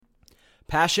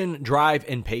Passion, drive,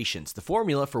 and patience. The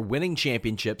formula for winning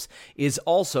championships is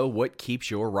also what keeps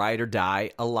your ride or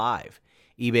die alive.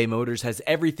 eBay Motors has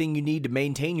everything you need to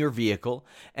maintain your vehicle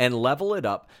and level it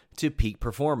up to peak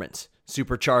performance.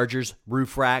 Superchargers,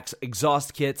 roof racks,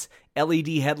 exhaust kits, LED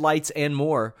headlights, and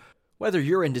more. Whether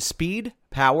you're into speed,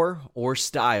 power, or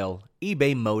style,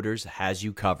 eBay Motors has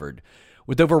you covered.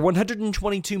 With over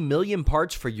 122 million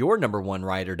parts for your number one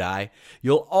ride or die,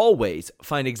 you'll always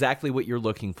find exactly what you're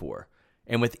looking for.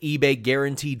 And with eBay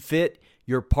Guaranteed Fit,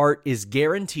 your part is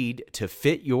guaranteed to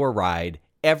fit your ride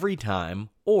every time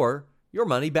or your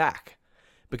money back.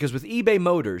 Because with eBay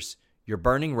Motors, you're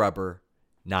burning rubber,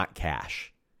 not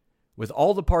cash. With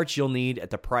all the parts you'll need at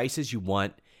the prices you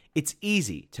want, it's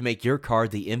easy to make your car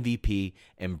the MVP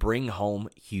and bring home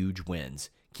huge wins.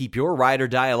 Keep your ride or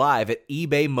die alive at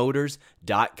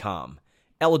ebaymotors.com.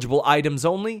 Eligible items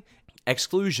only.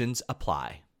 Exclusions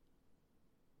apply.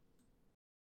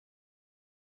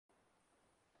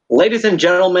 Ladies and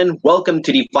gentlemen, welcome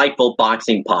to the Fightful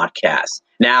Boxing Podcast.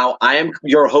 Now, I am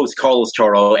your host, Carlos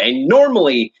Toro, and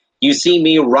normally you see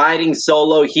me riding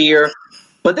solo here,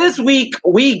 but this week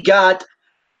we got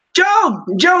Joe,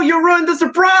 you ruined the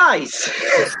surprise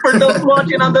for those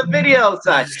watching on the video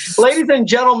side. Ladies and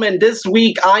gentlemen, this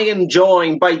week I am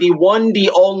joined by the one,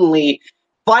 the only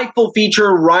Fightful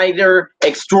feature writer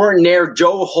extraordinaire,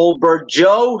 Joe Holbert.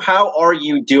 Joe, how are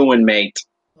you doing, mate?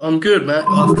 I'm good, man.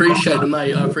 I appreciate it,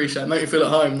 mate. I appreciate it. Make me feel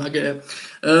at home. I get it.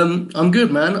 I'm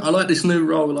good, man. I like this new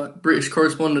role, like British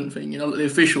correspondent thing, like the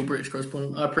official British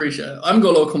correspondent. I appreciate it. I haven't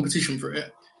got a lot of competition for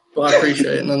it, but I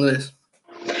appreciate it nonetheless.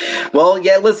 Well,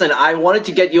 yeah, listen, I wanted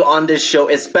to get you on this show,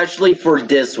 especially for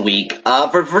this week.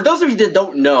 For those of you that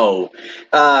don't know,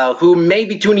 who may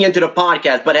be tuning into the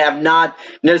podcast but have not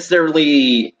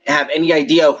necessarily have any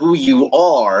idea who you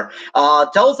are,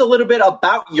 tell us a little bit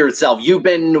about yourself. You've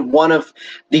been one of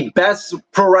the best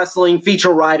pro wrestling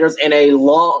feature writers in a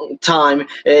long time,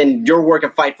 and your work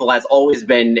at Fightful has always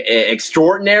been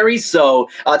extraordinary. So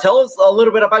tell us a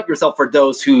little bit about yourself for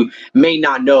those who may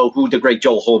not know who the great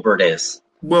Joe Holbert is.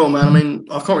 Well, man, I mean,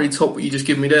 I can't really top what you just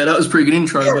gave me there. That was a pretty good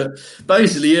intro, but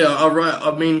basically, yeah, I write.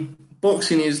 I mean,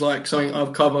 boxing is like something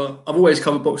I've always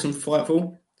covered boxing for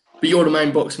Fightful, but you're the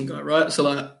main boxing guy, right? So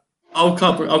like, I'll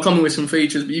come in with some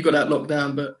features, but you got that locked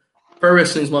down. But pro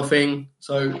wrestling is my thing,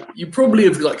 so you probably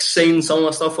have like seen some of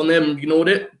my stuff on there and ignored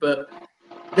it, but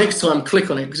next time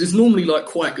click on it because it's normally like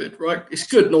quite good, right? It's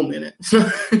good normally, isn't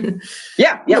it?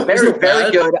 yeah, very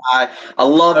good. I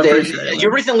loved it. You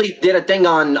recently did a thing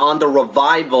on the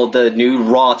Revival, the new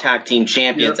Raw Tag Team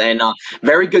Champions, and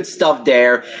very good stuff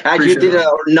there. And you did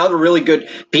another really good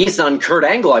piece on Kurt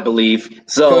Angle, I believe.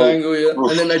 So Kurt Angle, yeah.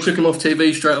 And then they took him off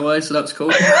TV straight away, so that's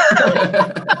cool.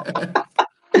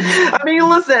 I mean,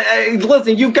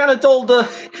 listen. You kind of told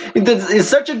it's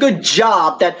such a good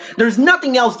job that there's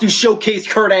nothing else to showcase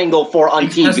Kurt Angle for on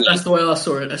TV. That's the way I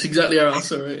saw it. That's exactly how I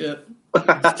saw it. Yeah.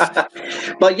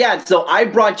 But yeah, so I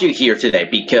brought you here today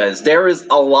because there is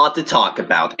a lot to talk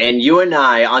about. And you and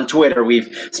I on Twitter,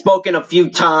 we've spoken a few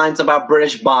times about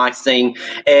British boxing.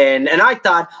 And I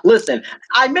thought, listen,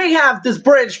 I may have this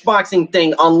British boxing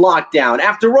thing on lockdown.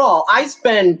 After all, I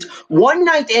spent one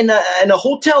night in a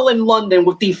hotel in London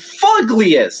with the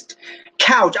fuggliest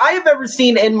couch I have ever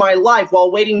seen in my life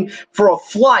while waiting for a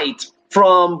flight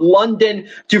from London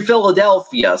to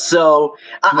Philadelphia. So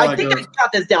I think I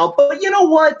got this down. But you know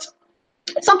what?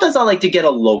 Sometimes I like to get a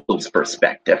local's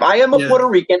perspective. I am a Puerto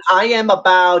Rican. I am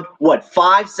about,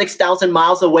 6,000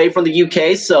 miles away from the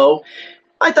UK. So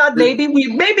I thought maybe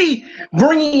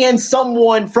bringing in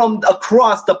someone from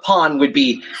across the pond would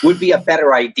be a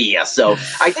better idea. So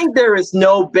I think there is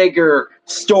no bigger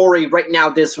story right now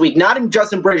this week, not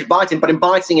just in British boxing, but in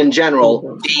boxing in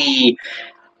general. The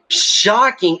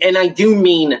shocking, and I do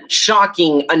mean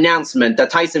shocking, announcement that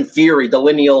Tyson Fury, the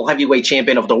lineal heavyweight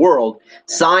champion of the world,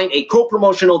 signed a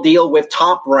co-promotional deal with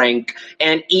Top Rank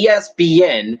and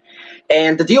ESPN.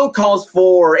 And the deal calls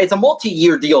for, it's a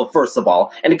multi-year deal, first of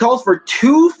all, and it calls for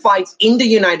 2 fights in the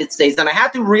United States. And I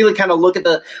had to really kind of look at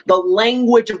the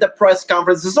language of the press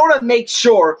conference to sort of make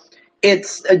sure it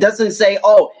doesn't say,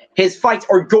 his fights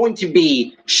are going to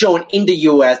be shown in the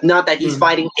U.S., not that he's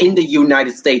fighting in the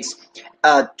United States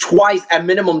twice, at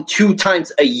minimum 2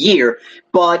 times a year.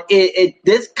 But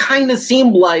this kind of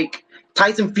seemed like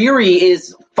Tyson Fury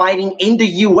is fighting in the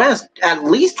U.S. at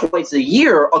least twice a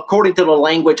year, according to the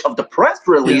language of the press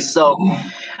release. So,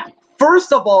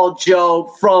 first of all,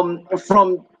 Joe, from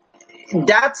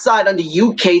that side, on the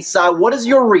UK side, what is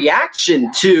your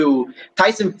reaction to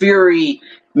Tyson Fury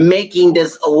making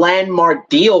this landmark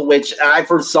deal, which I've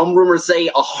heard some rumors say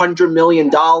 $100 million.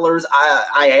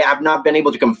 I have not been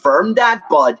able to confirm that,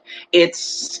 but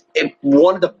it's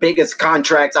one of the biggest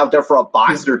contracts out there for a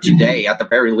boxer today, at the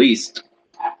very least.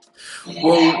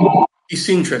 Well, it's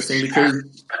interesting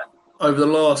because over the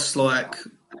last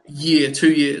year,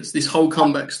 2 years, this whole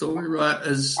comeback story, right,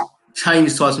 has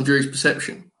changed Tyson Fury's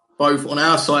perception, both on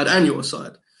our side and your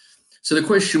side. So the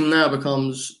question now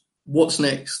becomes, what's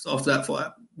next after that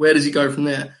fight? Where does he go from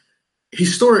there?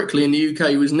 Historically, in the UK,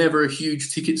 he was never a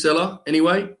huge ticket seller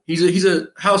anyway. He's a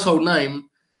household name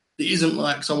that isn't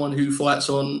like someone who fights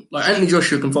on... Like, Anthony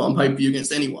Joshua can fight on pay-per-view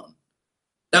against anyone.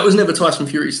 That was never Tyson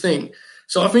Fury's thing.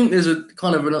 So I think there's a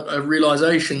kind of a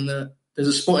realisation that there's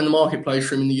a spot in the marketplace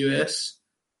for him in the US.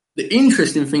 The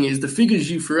interesting thing is the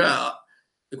figures you threw out,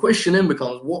 the question then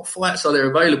becomes, what fights are there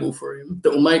available for him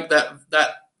that will make that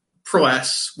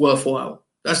price worthwhile?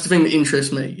 That's the thing that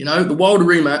interests me. You know, the Wilder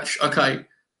rematch, okay,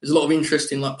 there's a lot of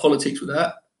interest in politics with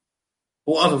that.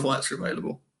 What other fights are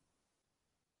available?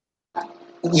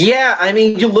 Yeah, I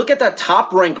mean, you look at that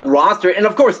top-ranked roster, and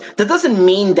of course, that doesn't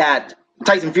mean that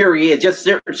Tyson Fury is just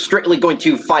strictly going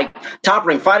to fight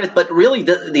top-ranked fighters, but really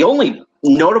the only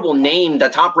notable name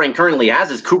that Top Rank currently has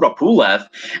is Kubrat Pulev.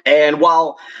 And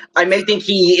while I may think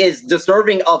he is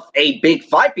deserving of a big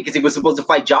fight because he was supposed to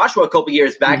fight Joshua a couple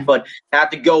years back, but had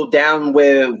to go down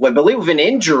with I believe, with an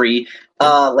injury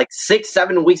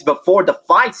 6-7 weeks before the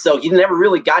fight. So he never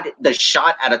really got the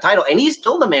shot at a title. And he's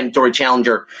still the mandatory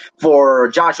challenger for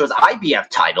Joshua's IBF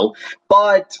title.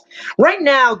 But right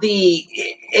now, the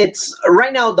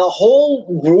whole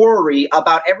worry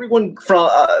about everyone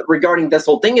regarding this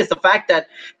whole thing is the fact that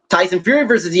Tyson Fury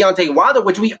versus Deontay Wilder,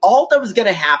 which we all thought was going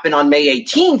to happen on May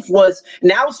 18th, was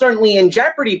now certainly in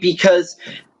jeopardy because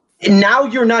now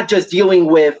you're not just dealing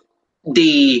with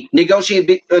the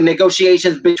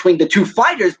negotiations between the two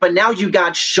fighters, but now you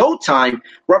got Showtime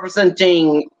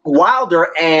representing Wilder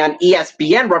and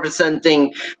ESPN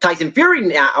representing Tyson Fury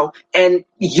now, and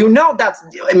you know that's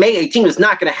May 18th is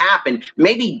not going to happen.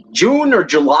 Maybe June or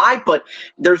July, but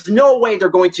there's no way they're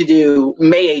going to do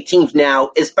May 18th now,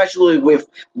 especially with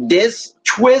this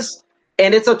twist.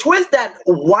 And it's a twist that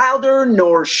Wilder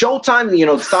nor Showtime,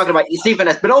 talking about Stephen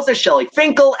Espinosa, Shelley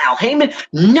Finkel, Al Heyman,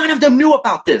 none of them knew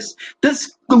about this.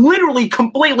 This literally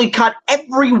completely caught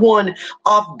everyone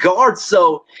off guard.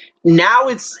 So now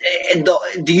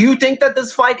do you think that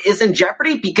this fight is in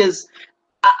jeopardy? Because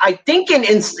I think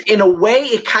in a way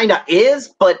it kind of is,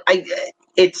 but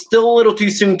it's still a little too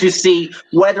soon to see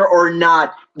whether or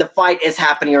not the fight is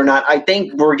happening or not. I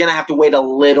think we're going to have to wait a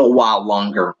little while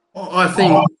longer. I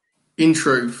think... In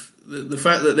truth, the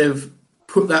fact that they've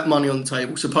put that money on the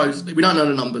table, supposedly, we don't know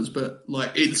the numbers, but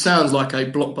it sounds like a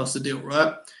blockbuster deal,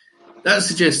 right? That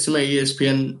suggests to me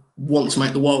ESPN wants to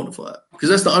make the Wilder fight because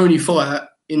that's the only fight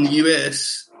in the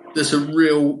US that's a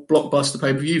real blockbuster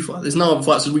pay-per-view fight. There's no other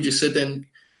fights, as we just said. Then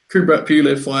Kubrat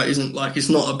Pulev fight isn't it's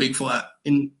not a big fight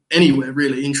in anywhere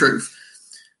really. In truth,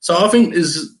 so I think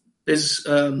there's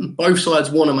both sides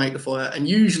want to make the fight, and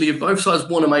usually if both sides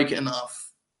want to make it enough,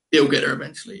 it'll get there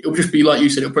eventually. It'll just be, like you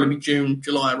said, it'll probably be June,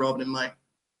 July rather than May.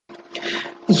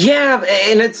 Yeah,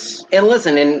 and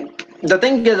the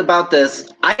thing is about this,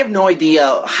 I have no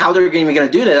idea how they're even going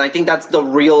to do that. I think that's the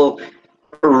real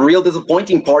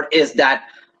disappointing part is that,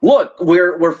 look,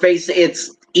 we're facing,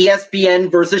 it's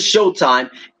ESPN versus Showtime,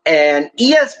 and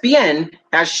ESPN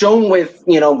has shown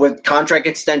with contract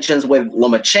extensions with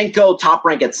Lomachenko, Top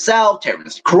Rank itself,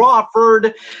 Terrence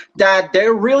Crawford, that they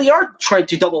really are trying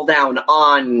to double down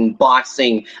on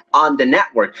boxing on the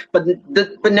network. But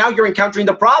now you're encountering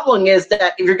the problem is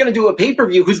that if you're going to do a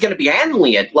pay-per-view, who's going to be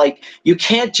handling it? You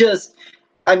can't just...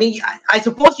 I mean, I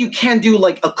suppose you can do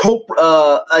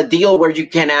a deal where you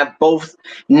can have both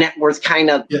networks kind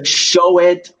of show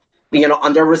it,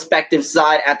 on their respective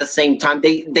side at the same time.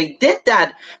 They did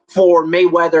that for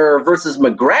Mayweather versus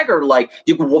McGregor.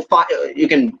 You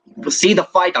can see the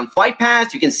fight on Fight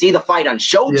Pass, you can see the fight on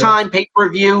Showtime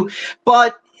pay-per-view,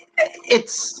 but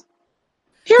it's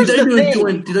here's the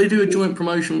thing. Did they do a joint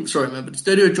promotion? Sorry, man, but did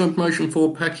they do a joint promotion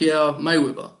for Pacquiao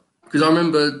Mayweather? Because I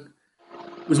remember,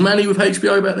 was Manny with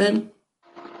HBO back then?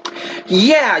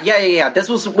 Yeah. This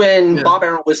was when Bob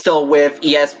Arum was still with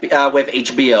with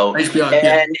HBO.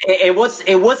 And it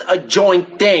was a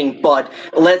joint thing, but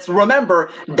let's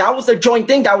remember that was a joint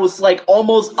thing that was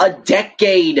almost a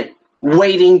decade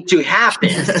waiting to happen.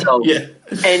 So,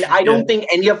 and I don't think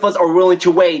any of us are willing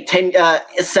to wait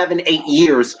 7, 8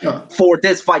 years for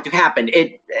this fight to happen.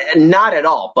 Not at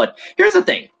all. But here's the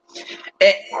thing.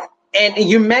 And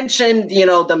you mentioned, the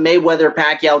Mayweather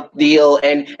Pacquiao deal,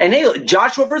 and hey,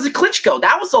 Joshua versus Klitschko.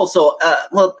 That was also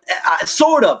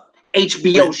sort of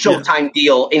HBO Showtime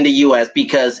deal in the U.S.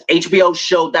 because HBO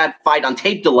showed that fight on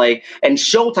tape delay, and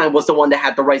Showtime was the one that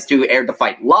had the rights to air the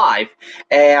fight live.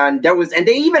 And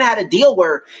they even had a deal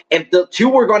where if the two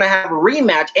were going to have a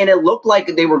rematch, and it looked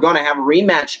like they were going to have a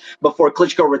rematch before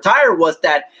Klitschko retired, was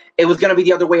that it was going to be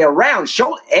the other way around.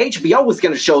 HBO was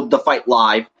going to show the fight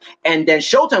live, and then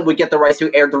Showtime would get the rights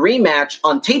to air the rematch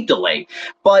on tape delay.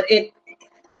 But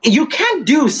you can't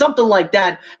do something like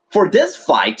that for this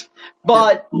fight.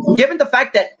 But given the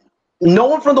fact that no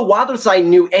one from the Wilder side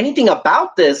knew anything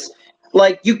about this,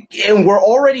 and we're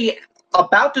already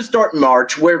about to start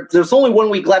March, where there's only 1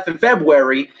 week left in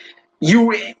February,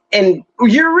 you're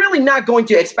really not going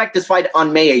to expect this fight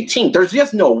on May 18th. There's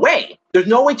just no way. There's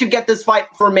no way to get this fight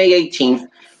for May 18th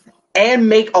and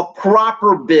make a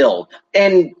proper build.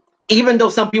 And even though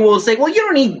some people will say, well, you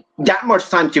don't need that much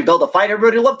time to build a fight.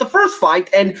 Everybody loved the first fight.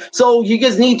 And so you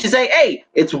just need to say, hey,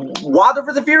 it's Wilder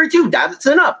versus Fury 2. That's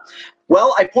enough.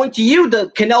 Well, I point to you, the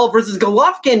Canelo versus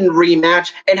Golovkin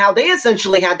rematch, and how they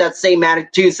essentially had that same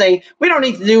attitude, saying, we don't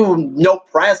need to do no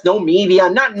press, no media,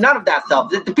 none of that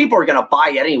stuff. The people are going to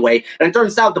buy it anyway. And it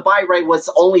turns out the buy rate was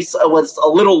a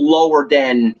little lower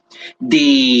than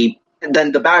the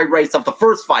buy rates of the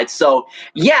first fight. So,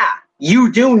 yeah,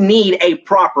 you do need a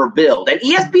proper build. And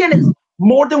ESPN is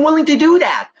more than willing to do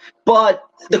that. But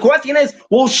the question is,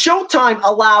 will Showtime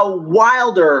allow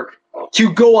Wilder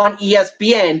to go on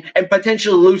ESPN and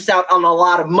potentially lose out on a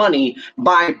lot of money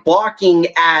by balking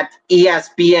at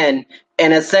ESPN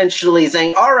and essentially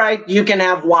saying, all right, you can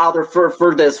have Wilder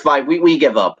for this fight. We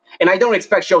give up. And I don't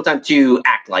expect Showtime to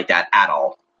act like that at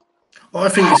all. I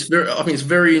think it's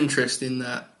very interesting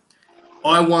that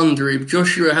I wonder if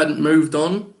Joshua hadn't moved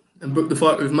on and booked the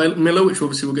fight with Miller, which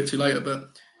obviously we'll get to later,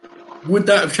 but would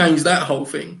that have changed that whole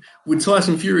thing? Would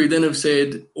Tyson Fury then have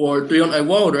said, or Deontay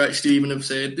Wilder actually even have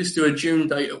said, let's do a June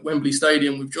date at Wembley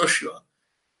Stadium with Joshua?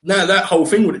 Now that whole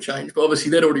thing would have changed, but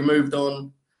obviously they'd already moved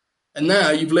on. And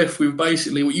now you've left with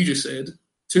basically what you just said,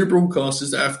 two broadcasters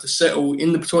that have to settle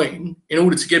in the between in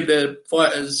order to give their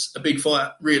fighters a big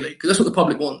fight, really. Because that's what the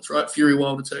public wants, right? Fury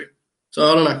Wilder too.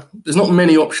 So I don't know. There's not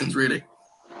many options, really.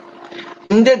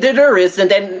 There is, and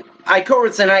then I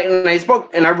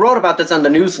spoke and I wrote about this on the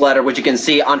newsletter, which you can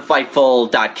see on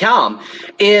Fightful.com,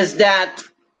 is that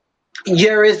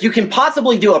you can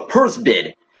possibly do a purse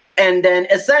bid and then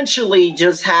essentially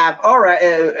just have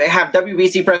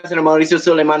WBC President Mauricio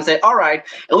Suleiman say, all right,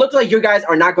 it looks like you guys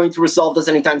are not going to resolve this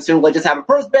anytime soon. Let's just have a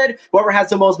purse bid. Whoever has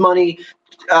the most money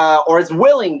or is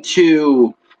willing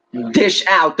to dish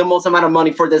out the most amount of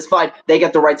money for this fight, they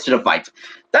get the rights to the fight.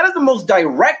 That is the most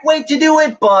direct way to do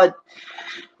it, but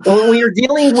when you're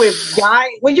dealing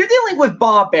with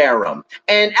Bob Arum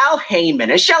and Al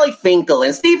Heyman and Shelley Finkel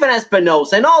and Stephen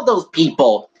Espinosa and all those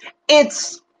people, I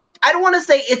don't want to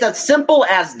say it's as simple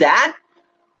as that,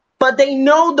 but they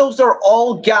know those are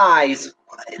all guys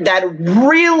that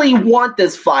really want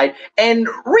this fight and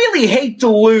really hate to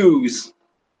lose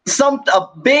a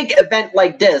big event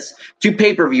like this to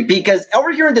pay-per-view, because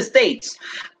over here in the States,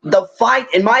 the fight,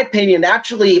 in my opinion,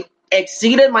 actually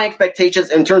exceeded my expectations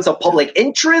in terms of public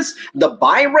interest. The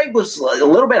buy rate was a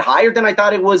little bit higher than I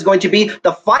thought it was going to be.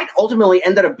 The fight ultimately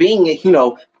ended up being,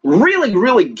 really,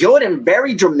 really good and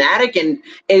very dramatic, and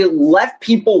it left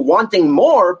people wanting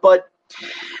more. But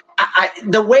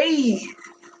the way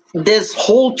this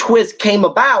whole twist came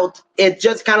about, it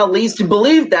just kind of leads to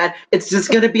believe that it's just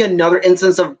going to be another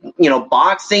instance of,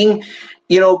 boxing,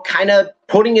 kind of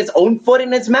putting its own foot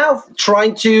in its mouth,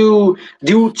 trying to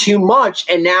do too much.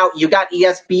 And now you got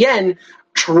ESPN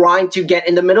trying to get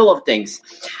in the middle of things.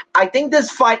 I think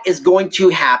this fight is going to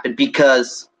happen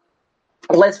because,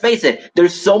 let's face it,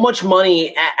 there's so much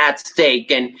money at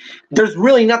stake, and there's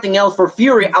really nothing else for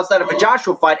Fury outside of a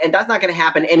Joshua fight, and that's not going to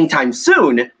happen anytime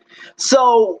soon.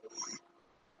 So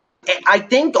I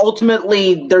think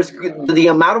ultimately there's the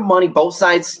amount of money both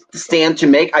sides stand to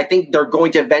make. I think they're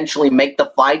going to eventually make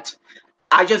the fight.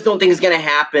 I just don't think it's going to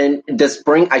happen this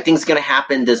spring. I think it's going to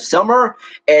happen this summer.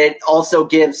 It also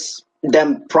gives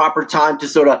them proper time to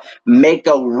sort of make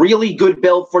a really good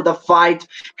build for the fight,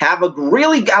 have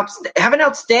an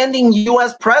outstanding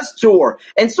U.S. press tour,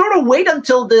 and sort of wait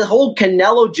until the whole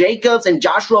Canelo Jacobs and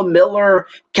Joshua Miller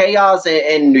chaos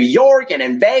in New York and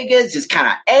in Vegas just kind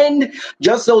of end,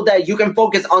 just so that you can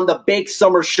focus on the big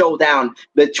summer showdown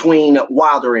between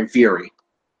Wilder and Fury.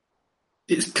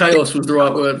 Chaos was the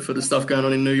right word for the stuff going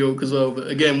on in New York as well. But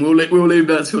again, we'll leave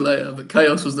that till later. But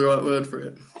chaos was the right word for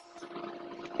it.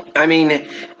 I mean,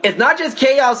 it's not just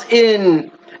chaos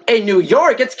in in New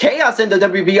York, it's chaos in the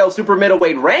WBO super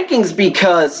middleweight rankings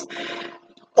because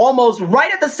almost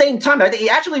right at the same time, it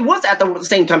actually was at the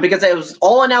same time because it was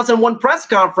all announced in one press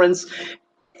conference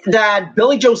that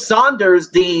Billy Joe Saunders,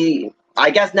 the I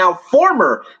guess now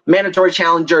former mandatory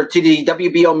challenger to the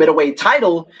WBO middleweight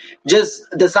title, just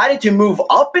decided to move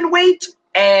up in weight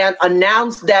and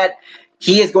announced that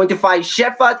he is going to fight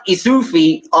Shefat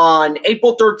Isufi on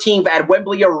April 13th at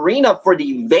Wembley Arena for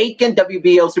the vacant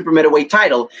WBO super middleweight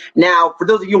title. Now, for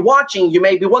those of you watching, you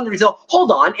may be wondering, so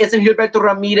hold on, isn't Gilberto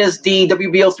Ramirez the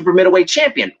WBO super middleweight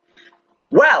champion?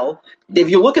 Well, if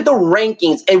you look at the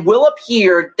rankings, it will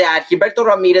appear that Gilberto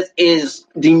Ramirez is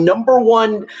the number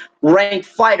one ranked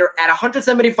fighter at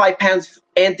 175 pounds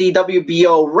in the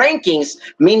WBO rankings,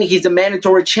 meaning he's a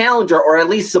mandatory challenger, or at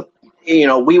least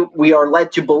we are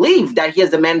led to believe that he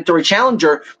is the mandatory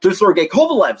challenger to Sergey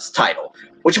Kovalev's title,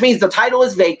 which means the title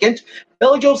is vacant.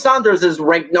 Billy Joe Saunders is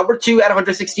ranked number 2 at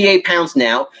 168 pounds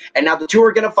now, and now the two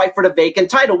are going to fight for the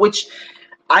vacant title, which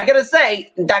I got to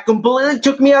say, that completely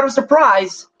took me out of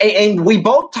surprise, and we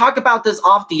both talked about this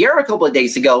off the air a couple of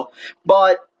days ago,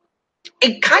 but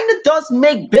it kind of does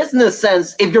make business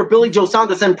sense if you're Billy Joe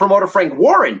Saunders and promoter Frank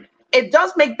Warren. It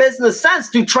does make business sense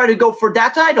to try to go for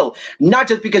that title, not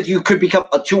just because you could become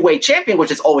a two-way champion,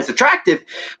 which is always attractive,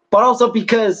 but also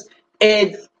because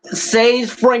it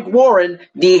saves Frank Warren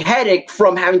the headache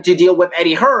from having to deal with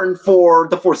Eddie Hearn for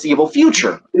the foreseeable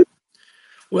future.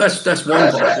 Well, that's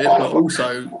one part of it, but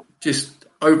also just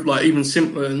even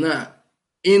simpler than that.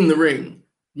 In the ring,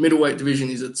 middleweight division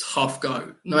is a tough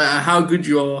go. No matter how good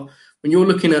you are, when you're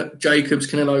looking at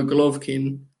Jacobs, Canelo,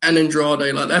 Golovkin, and Andrade,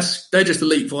 they're just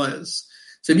elite fighters.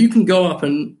 So if you can go up,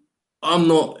 and I'm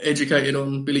not educated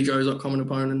on Billy Joe as a common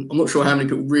opponent, I'm not sure how many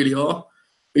people really are.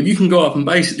 But if you can go up and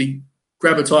basically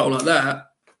grab a title like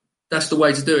that, that's the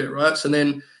way to do it, right? So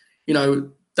then,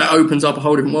 that opens up a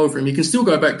whole different world for him. He can still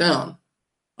go back down.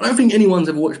 I don't think anyone's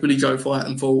ever watched Billy Joe fight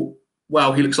and thought,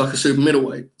 wow, he looks like a super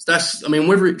middleweight.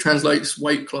 Whether it translates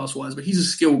weight class-wise, but he's a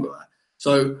skill guy.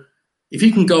 So if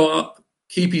he can go up,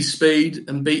 keep his speed,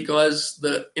 and beat guys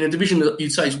that in a division that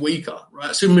you'd say is weaker,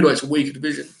 right? Super middleweight's a weaker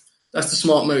division. That's the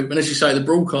smart move. And as you say, the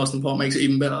broadcasting part makes it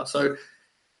even better. So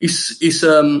it's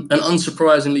an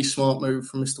unsurprisingly smart move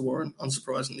from Mr. Warren.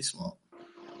 Unsurprisingly smart.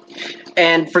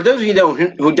 And for those of you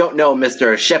who don't know,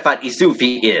 Mr. Shefat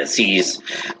Isufi he's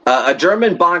a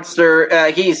German boxer.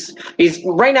 He's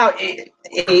right now.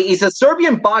 He's a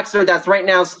Serbian boxer that's right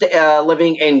now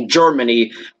living in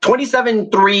Germany.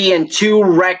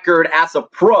 27-3-2 record as a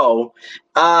pro.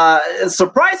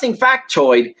 Surprising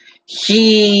factoid.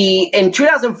 In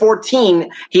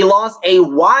 2014, he lost a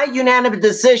wide unanimous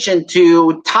decision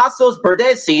to Tasos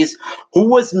Berdesis, who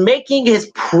was making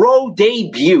his pro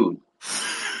debut.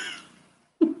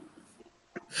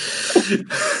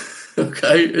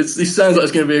 Okay, it sounds like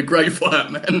it's going to be a great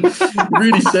fight, man.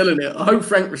 Really selling it. I hope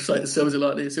Frank sells it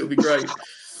like this. It'll be great.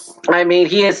 I mean,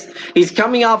 he's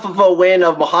coming off of a win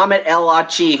of Muhammad El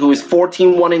Achi, who is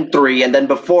 14-1-3, and then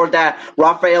before that,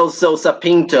 Rafael Sosa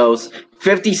Pintos,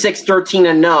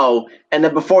 56-13-0, and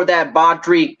then before that,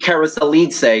 Badri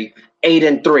Karasalidze,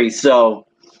 8-3. So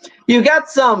you got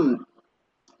some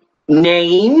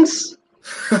names,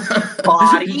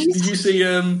 bodies.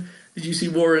 Did you see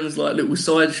Warren's little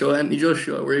sideshow, Anthony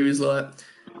Joshua, where he was like,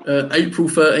 April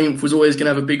 13th was always going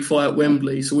to have a big fight at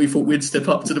Wembley, so we thought we'd step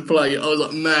up to the plate. I was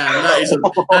like, man,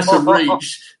 that's a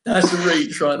reach. That's a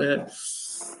reach right there.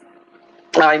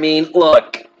 I mean,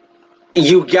 look,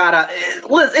 you gotta.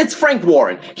 It's Frank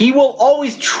Warren. He will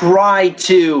always try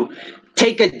to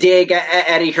take a dig at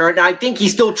Eddie Hearn. And I think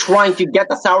he's still trying to get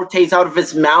the sour taste out of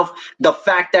his mouth. The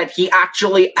fact that he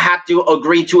actually had to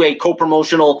agree to a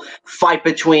co-promotional fight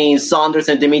between Saunders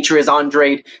and Demetrius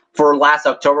Andrade for last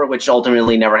October, which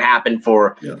ultimately never happened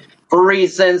for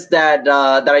reasons that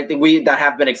I think that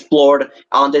have been explored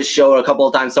on this show a couple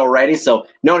of times already. So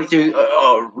no need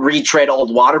to retread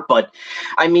old water. But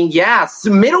I mean,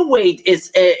 middleweight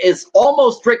is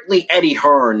almost strictly Eddie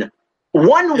Hearn.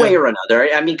 One way or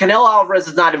another. I mean, Canelo Alvarez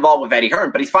is not involved with Eddie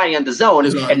Hearn, but he's fighting on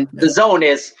DAZN, and DAZN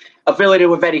is affiliated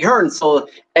with Eddie Hearn. So,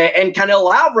 and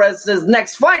Canelo Alvarez's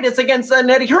next fight is against an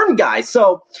Eddie Hearn guy.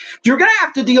 So, you're going to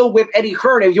have to deal with Eddie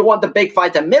Hearn if you want the big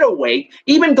fight at middleweight.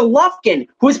 Even Golovkin,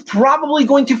 who is probably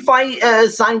going to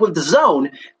sign with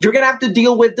DAZN, you're going to have to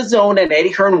deal with DAZN and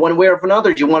Eddie Hearn one way or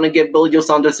another. You want to give Billy Joe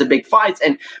Saunders the big fights.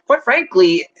 And quite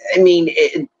frankly, I mean,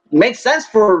 makes sense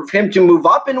for him to move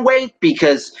up in weight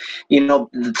because,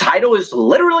 the title is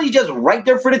literally just right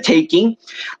there for the taking.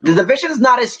 The division is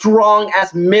not as strong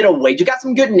as middleweight. You got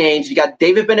some good names. You got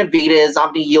David Benavidez,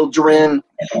 Avni Yildirim,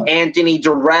 Anthony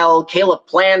Durrell, Caleb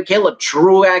Plant, Caleb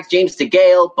Truax, James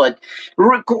DeGale. But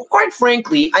quite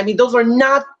frankly, those are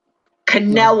not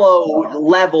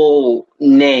Canelo-level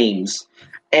names.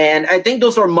 And I think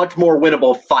those are much more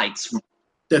winnable fights.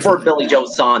 Definitely. For Billy Joe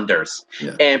Saunders.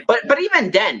 Yeah. But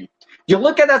even then, you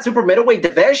look at that super middleweight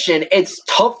division, it's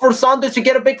tough for Saunders to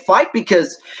get a big fight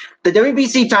because the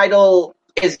WBC title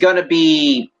is going to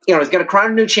be, it's going to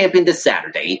crown a new champion this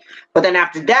Saturday. But then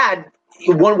after that,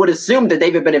 one would assume that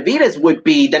David Benavidez would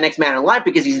be the next man in line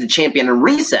because he's the champion in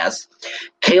recess.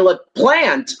 Caleb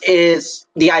Plant is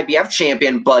the IBF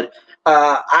champion, but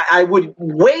I would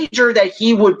wager that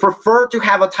he would prefer to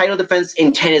have a title defense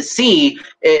in Tennessee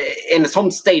in his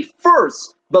home state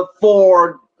first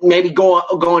before maybe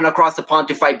going across the pond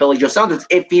to fight Billy Joe Saunders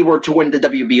if he were to win the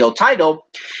WBO title.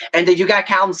 And then you got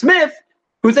Callum Smith,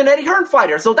 who's an Eddie Hearn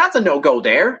fighter, so that's a no-go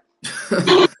there.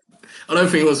 I don't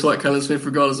think he wants to fight Callum Smith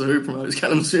regardless of who promotes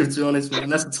Callum Smith, to be honest, man.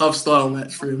 That's a tough style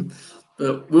match for him.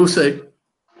 But we'll see.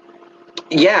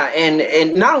 Yeah,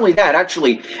 and not only that,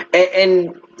 actually,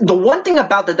 and the one thing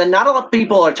about that not a lot of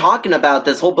people are talking about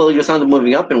this whole Billy Joe Saunders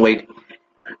moving up in weight,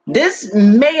 this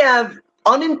may have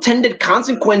unintended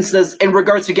consequences in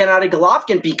regards to Gennady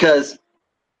Golovkin because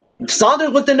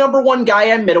Saunders was the number one guy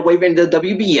at middleweight in the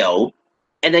WBO,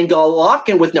 and then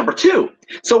Golovkin was number 2.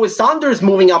 So with Saunders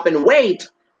moving up in weight,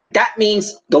 that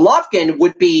means Golovkin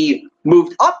would be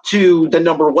moved up to the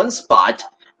number 1 spot.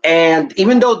 And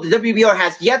even though the WBO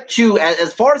has yet to,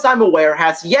 as far as I'm aware,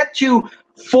 has yet to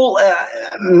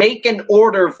make an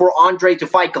order for Andre to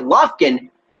fight Golovkin,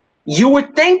 you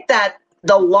would think that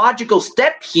the logical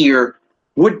step here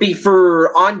would be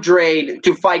for Andre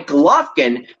to fight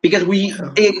Golovkin because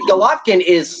Golovkin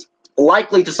is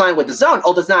likely to sign with the Zone.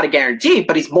 Although it's not a guarantee,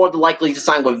 but he's more than likely to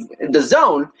sign with the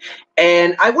Zone.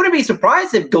 And I wouldn't be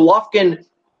surprised if Golovkin,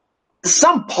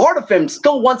 some part of him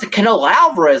still wants a Canelo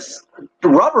Alvarez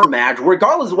rubber match,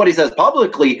 regardless of what he says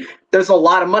publicly. There's a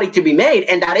lot of money to be made,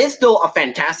 and that is still a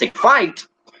fantastic fight.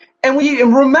 And we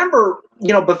remember,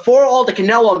 before all the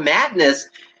Canelo madness,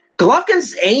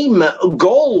 Golovkin's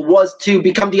goal was to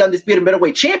become the undisputed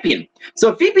middleweight champion. So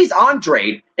if he beats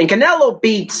Andre and Canelo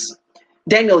beats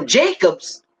Daniel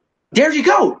Jacobs, there you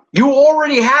go. You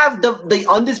already have the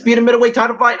undisputed middleweight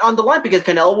title fight on the line because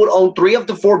Canelo would own 3 of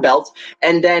the 4 belts,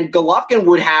 and then Golovkin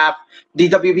would have the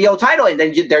WBO title, and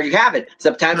then there you have it.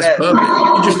 September. That's perfect.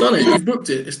 You just done it. You've booked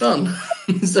it. It's done.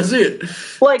 That's it.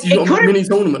 You've got a mini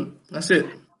tournament. That's it.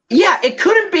 Yeah, it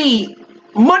couldn't be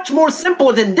much more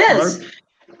simple than this. No.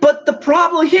 But the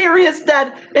problem here is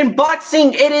that in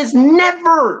boxing, it is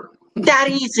never that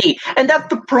easy, and that's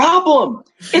the problem.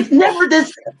 It's never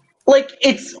this.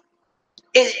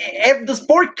 The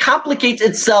sport complicates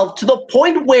itself to the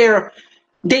point where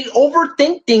they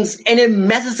overthink things and it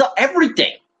messes up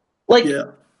everything.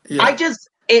 I just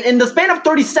in the span of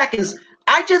 30 seconds,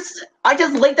 I just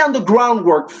laid down the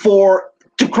groundwork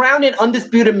to crown an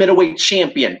undisputed middleweight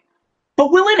champion.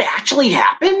 But will it actually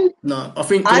happen? No, I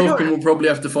think Golovkin will probably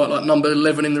have to fight like number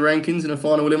 11 in the rankings in a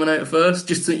final eliminator first,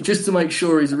 just to make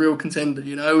sure he's a real contender.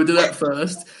 We'll do that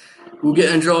first. We'll get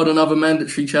Andrade another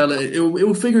mandatory challenge. It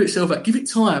will figure itself out. Give it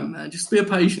time, man. Just be a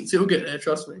patient. It'll get there.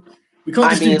 Trust me. We can't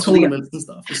just do tournaments and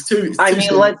stuff. It's too.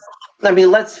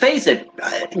 Let's face it.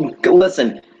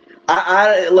 Listen.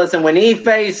 Listen, when he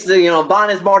faced,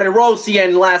 Bonis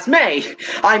Martirosyan last May,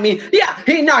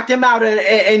 he knocked him out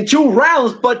in 2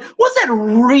 rounds, but was it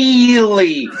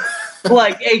really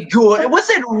was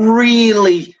it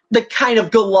really the kind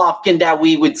of Golovkin that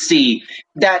we would see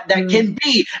that can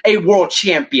be a world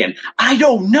champion? I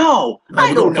don't know.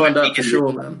 I don't know. Got to find out for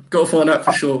sure, man. Got to find out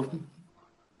for sure.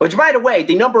 Which, by the way,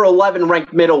 the number 11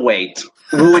 ranked middleweight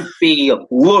would be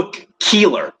Luke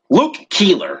Keeler.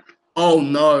 Oh,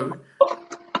 no.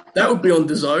 That would be on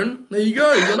DAZN. There you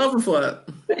go. You got another fight.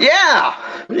 Yeah.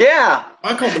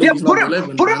 I can't believe he's number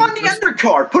 11. Put him on the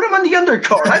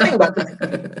undercard. I think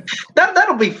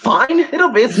that'll be fine.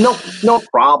 It's no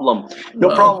problem.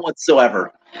 No problem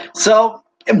whatsoever. So,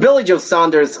 Billy Joe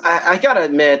Saunders, I got to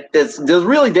admit, this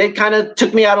really did kind of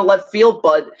took me out of left field,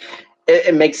 but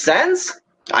it makes sense.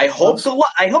 I hope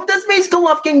this means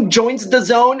Golovkin joins the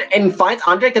Zone and fights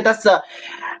Andre, because that's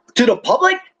to the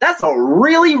public, that's a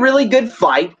really, really good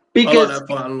fight. Because I like that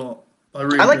fight a lot.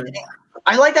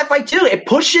 I like that fight too. It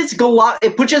pushes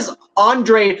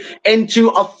Andre into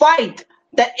a fight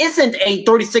that isn't a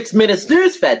 36-minute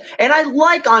snooze fest. And I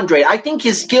like Andre. I think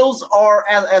his skills are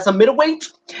as a middleweight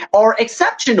are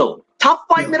exceptional. Top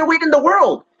 5 middleweight in the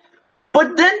world.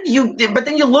 But then you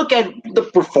look at the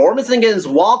performance against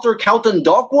Walter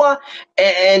Kautondokwa,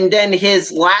 and then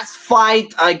his last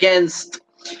fight against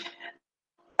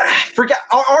Arthur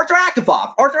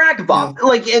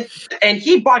Akifov. Yeah. And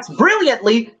he boxed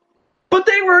brilliantly, but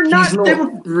they were not. He's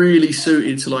not really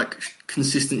suited to like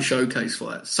consistent showcase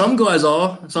fights. Some guys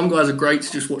are great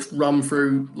to just watch run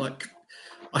through. Like,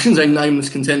 I shouldn't say nameless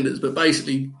contenders, but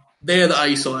basically they're the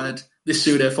A side. This is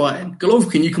who they're fighting.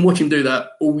 Golovkin, you can watch him do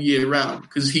that all year round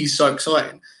because he's so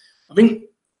exciting. I think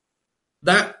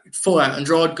that fight,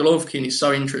 Andrade Golovkin, is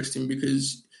so interesting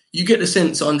because you get the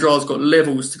sense that Andrade's got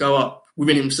levels to go up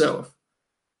within himself.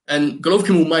 And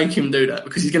Golovkin will make him do that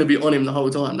because he's going to be on him the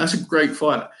whole time. That's a great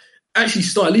fight. Actually,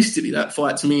 stylistically, that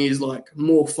fight to me is like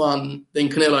more fun than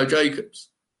Canelo Jacobs,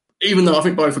 even though I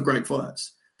think both are great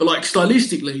fights. But like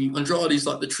stylistically, Andrade is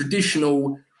like the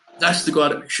traditional, that's the guy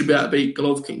that should be able to beat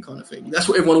Golovkin kind of thing. That's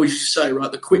what everyone always used to say,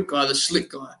 right? The quick guy, the slick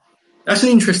guy. That's an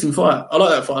interesting fight. I like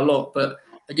that fight a lot, but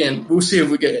again, we'll see if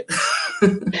we get it.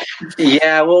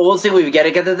 Yeah, well, we'll see if we get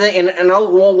it.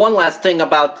 One last thing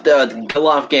about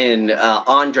Golovkin,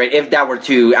 Andre, if that were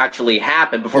to actually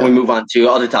happen before we move on to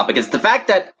other topics, is the fact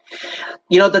that,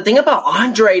 you know, the thing about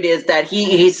Andre is that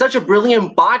he's such a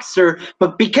brilliant boxer,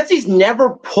 but because he's never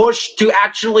pushed to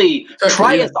actually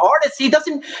try his hardest, he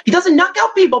doesn't knock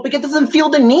out people because he doesn't feel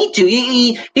the need to.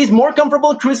 He's more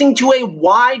comfortable cruising to a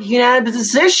wide unanimous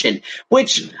decision,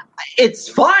 which it's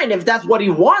fine if that's what he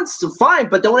wants to find,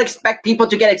 but don't expect people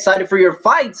to get excited for your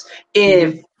fights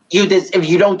if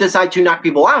you don't decide to knock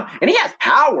people out. And he has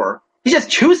power. He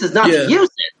just chooses not to use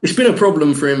it. It's been a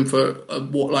problem for him for a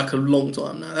long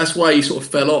time now. That's why he sort of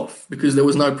fell off, because there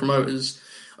was no promoters.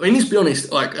 I mean, let's be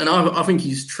honest, and I think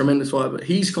he's a tremendous fighter, but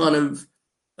he's kind of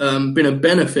been a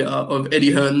benefit of Eddie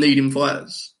Hearn needing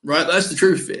fighters, right? That's the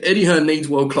truth. Eddie Hearn needs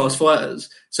world-class fighters.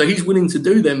 So he's willing to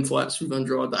do them fights with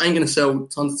Andrade that ain't going to sell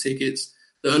tons of tickets,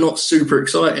 that are not super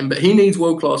exciting, but he needs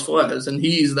world-class fighters, and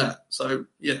he is that. So,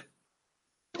 yeah.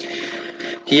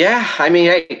 Yeah, I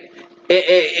mean,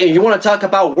 hey, you want to talk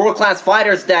about world-class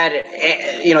fighters that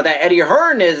Eddie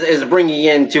Hearn is bringing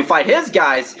in to fight his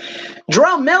guys.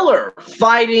 Jarrell Miller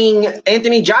fighting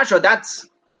Anthony Joshua. That's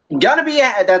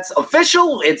that's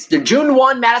official. It's the June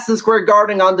 1 Madison Square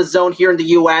Garden on the Zone here in the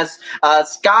U.S.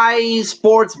 Sky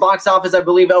Sports box office, I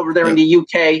believe, over there in the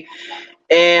UK.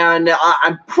 And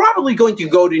I'm probably going to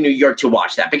go to New York to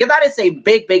watch that because that is a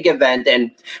big, big event. And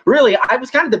really, I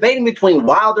was kind of debating between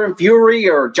Wilder and Fury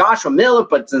or Joshua Miller,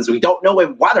 but since we don't know if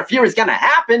Wilder Fury is going to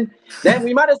happen, then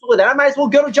I might as well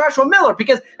go to Joshua Miller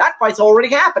because that fight's already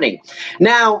happening.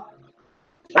 Now,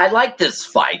 I like this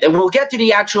fight, and we'll get to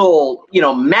the actual,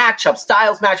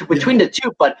 styles matchup between the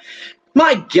two, but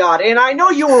my God, and I know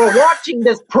you were watching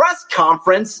this press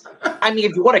conference. I mean,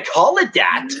 if you want to call it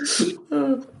that.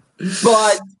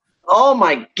 But oh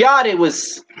my God, it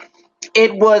was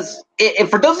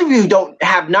for those of you who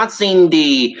have not seen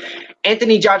the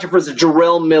Anthony Joshua versus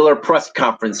Jarrell Miller press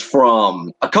conference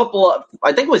from a couple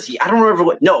of days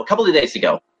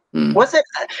ago. What's it?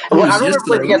 I don't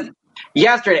remember.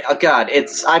 Yesterday. Oh God,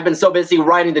 I've been so busy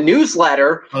writing the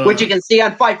newsletter, which you can see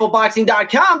on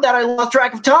FightfulBoxing.com, that I lost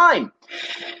track of time.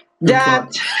 That.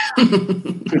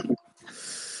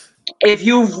 If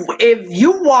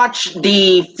you watch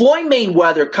the Floyd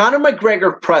Mayweather Conor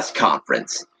McGregor press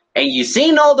conference and you've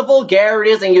seen all the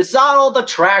vulgarities and you saw all the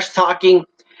trash talking,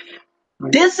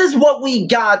 this is what we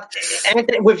got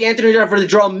with Anthony Joshua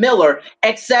versus Jarrell Miller,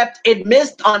 except it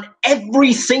missed on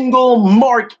every single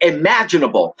mark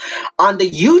imaginable. On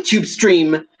the YouTube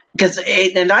stream,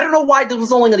 and I don't know why this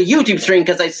was only on the YouTube stream,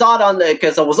 because I saw it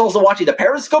because I was also watching the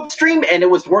Periscope stream and it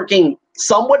was working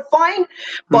somewhat fine.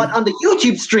 But on the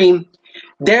YouTube stream,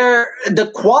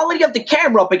 the quality of the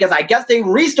camera, because I guess they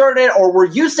restarted it or were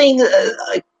using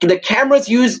the cameras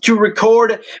used to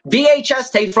record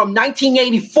VHS tapes from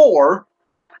 1984.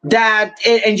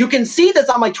 And you can see this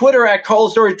on my Twitter at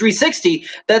CarlStory360,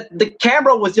 that the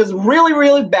camera was just really,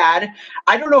 really bad.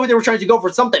 I don't know if they were trying to go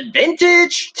for something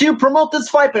vintage to promote this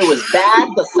fight, but it was bad.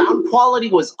 The sound quality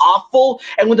was awful.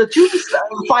 And when the two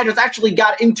fighters actually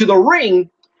got into the ring,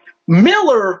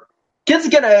 Miller gets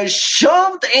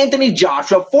shoved Anthony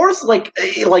Joshua, forced like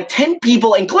 10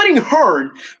 people, including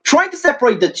Hearn, trying to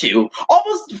separate the two,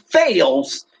 almost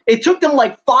fails. It took them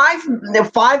like five,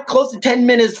 close to 10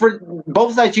 minutes for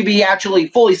both sides to be actually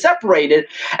fully separated.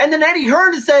 And then Eddie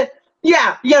Hearn said,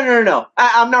 no.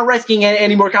 I'm not risking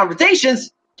any more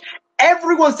confrontations.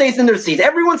 Everyone stays in their seats.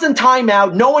 Everyone's in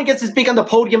timeout. No one gets to speak on the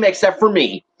podium except for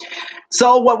me.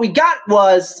 So what we got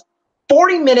was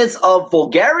 40 minutes of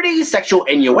vulgarity, sexual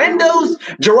innuendos,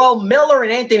 Jarrell Miller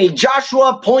and Anthony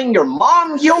Joshua pulling your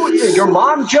mom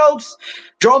jokes,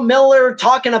 Jerome Miller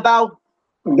talking about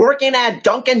working at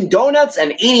Dunkin' Donuts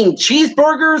and eating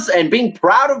cheeseburgers and being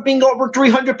proud of being over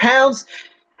 300 pounds.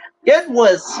 It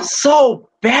was so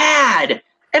bad.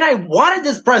 And I wanted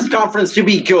this press conference to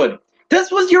be good.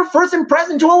 This was your first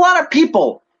impression to a lot of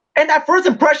people. And that first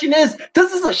impression is,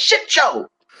 this is a shit show.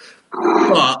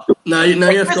 But now you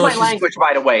have Excuse to my language,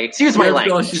 by the way. Excuse my language.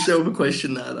 You have to ask yourself a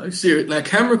question now, though. Seriously. Now,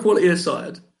 camera quality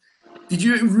aside, did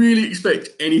you really expect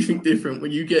anything different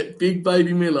when you get Big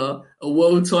Baby Miller a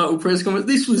world title press conference?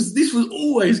 This was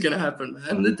always going to happen,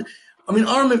 man. I mean,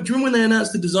 I remember. Do you remember when they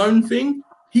announced the DAZN thing?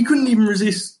 He couldn't even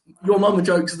resist your mama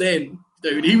jokes then,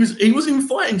 dude. He wasn't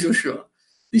fighting Joshua.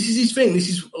 This is his thing. This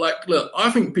is like, look, I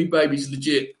think Big Baby's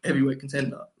legit heavyweight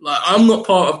contender. Like, I'm not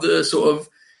part of the sort of,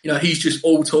 he's just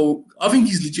all talk. I think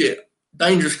he's legit,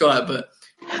 dangerous guy. But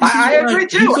I agree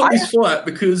too. He's got this fight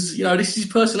because this is his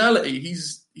personality.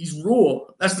 He's raw.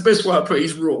 That's the best way I put it.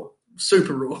 He's raw,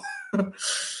 super raw.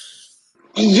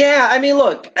 Yeah, I mean,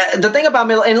 look, the thing about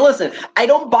Miller, and listen, I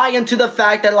don't buy into the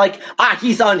fact that,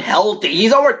 he's unhealthy.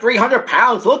 He's over 300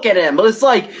 pounds. Look at him. But it's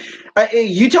like,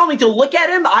 you tell me to look at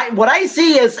him. What I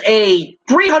see is a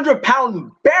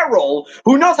 300-pound barrel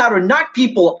who knows how to knock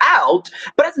people out,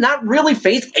 but it's not really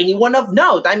faced anyone of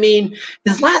note. I mean,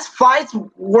 his last fights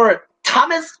were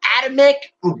Thomas Adamek,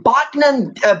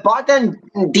 Bogdan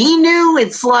Dinu.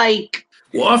 It's like,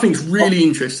 what I think is really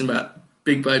interesting about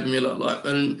Big Baby Miller,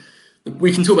 and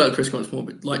we can talk about the press conference more,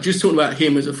 but just talking about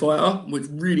him as a fighter, what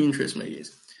really interests me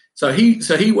is so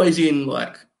he weighs in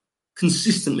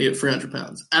consistently at 300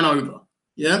 pounds and over,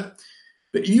 yeah.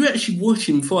 But you actually watch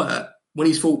him fight when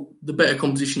he's fought the better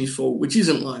competition he's fought, which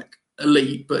isn't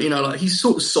elite, but he's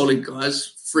sort of solid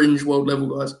guys, fringe world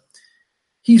level guys.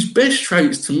 His best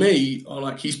traits to me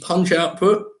are his punch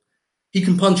output. He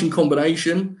can punch in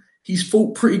combination. He's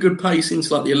fought pretty good pace into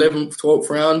the 11th, 12th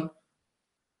round.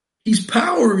 His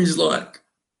power is not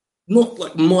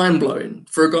mind blowing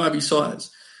for a guy of his size.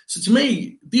 So to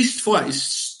me, this fight is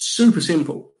super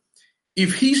simple.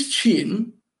 If his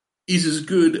chin is as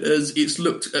good as it's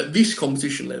looked at this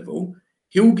competition level,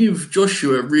 he'll give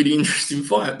Joshua a really interesting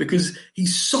fight because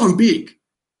he's so big.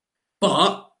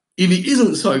 But if he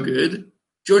isn't so good,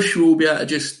 Joshua will be able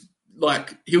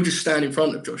to he'll just stand in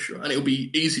front of Joshua and it'll be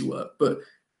easy work. But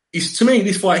to me,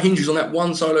 this fight hinges on that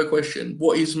one solo question.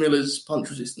 What is Miller's punch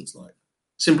resistance like?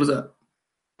 Simple as that.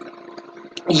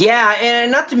 Yeah,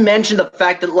 and not to mention the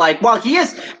fact that, while he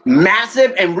is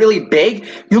massive and really big,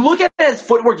 you look at his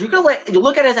footwork, you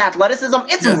look at his athleticism,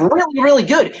 it's really, really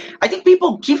good. I think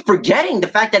people keep forgetting the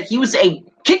fact that he was a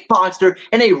kickboxer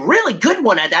and a really good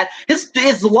one at that. His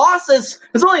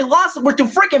only losses were to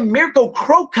freaking Mirko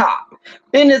Cro Cop.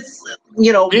 And it's,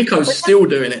 Mirko's still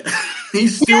doing it.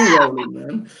 He's still rolling,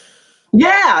 man.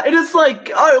 Yeah, it is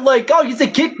he's a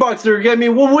kickboxer. I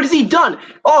mean, what has he done?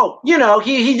 Oh,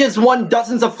 he just won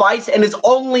dozens of fights, and his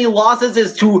only losses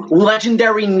is to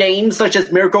legendary names such as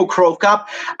Mirko Cro Cop.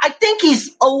 I think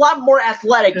he's a lot more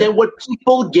athletic than what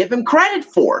people give him credit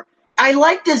for. I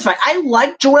like this fight. I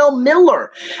like Joel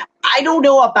Miller. I don't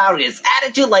know about his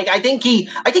attitude. I think he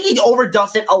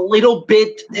overdoes it a little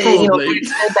bit.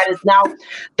 That is now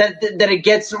that it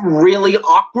gets really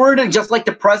awkward, just like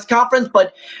the press conference.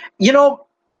 But and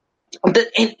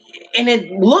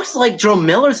it looks like Joe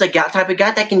Miller's the type of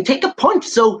guy that can take a punch.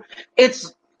 So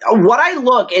it's what I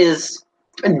look is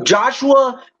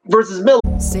Joshua versus Miller.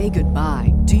 Say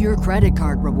goodbye to your credit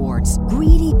card rewards.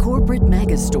 Greedy corporate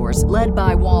mega stores, led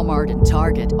by Walmart and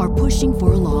Target, are pushing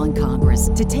for a law in Congress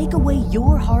to take away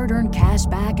your hard-earned cash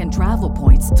back and travel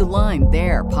points to line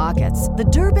their pockets. The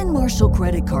Durbin-Marshall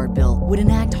credit card bill would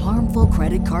enact harmful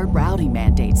credit card routing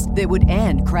mandates that would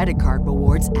end credit card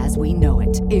rewards as we know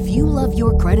it. If you love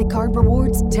your credit card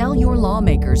rewards, tell your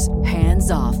lawmakers,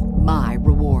 hands off my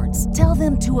rewards. Tell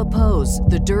them to oppose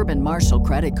the Durbin-Marshall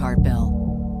credit card bill.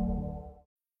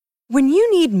 When you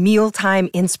need mealtime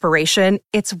inspiration,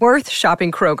 it's worth shopping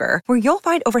Kroger, where you'll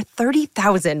find over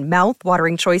 30,000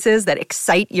 mouth-watering choices that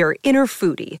excite your inner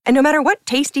foodie. And no matter what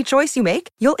tasty choice you make,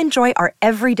 you'll enjoy our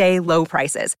everyday low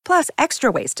prices, plus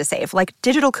extra ways to save, like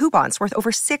digital coupons worth over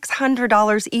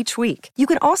 $600 each week. You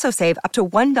can also save up to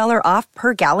 $1 off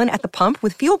per gallon at the pump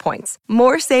with fuel points.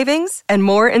 More savings and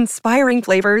more inspiring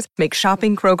flavors make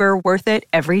shopping Kroger worth it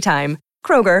every time.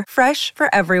 Kroger, fresh for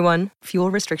everyone.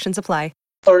 Fuel restrictions apply.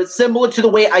 Or similar to the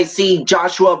way I see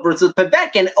Joshua versus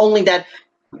Povetkin, only that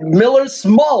Miller's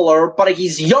smaller, but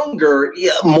he's younger,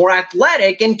 more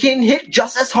athletic, and can hit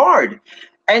just as hard.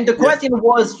 And the question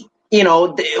was,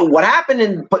 what happened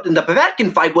in the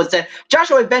Povetkin fight was that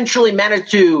Joshua eventually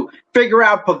managed to figure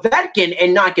out Povetkin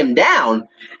and knock him down.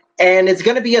 And it's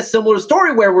going to be a similar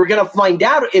story where we're going to find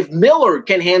out if Miller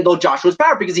can handle Joshua's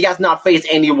power because he has not faced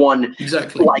anyone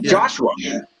like Joshua.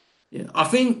 Yeah, I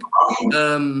think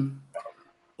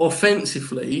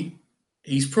offensively,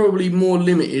 he's probably more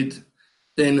limited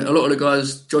than a lot of the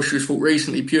guys Joshua's fought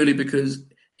recently, purely because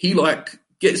he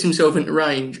gets himself into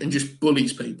range and just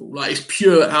bullies people. Like, it's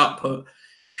pure output,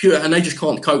 and they just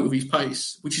can't cope with his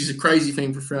pace, which is a crazy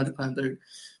thing for a 300-pound dude.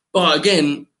 But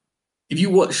again, if you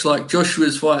watch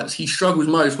Joshua's fights, he struggles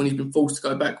most when he's been forced to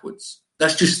go backwards.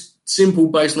 That's just simple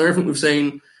based on everything we've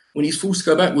seen. When he's forced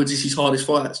to go backwards, it's his hardest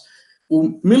fights.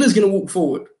 Well, Miller's going to walk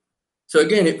forward. So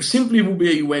again, it simply will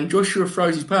be when Joshua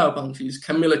throws his power punches,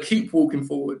 can Miller keep walking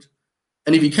forward?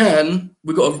 And if he can,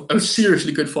 we've got a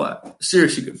seriously good fight.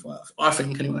 I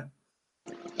think, anyway.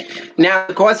 Now,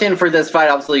 the question for this fight,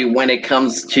 obviously, when it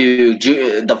comes to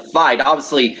the fight,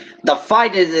 obviously, the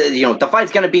fight is, the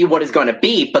fight's going to be what it's going to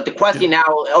be. But the question now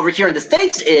over here in the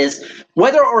States is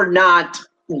whether or not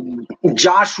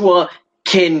Joshua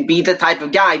can be the type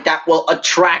of guy that will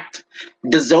attract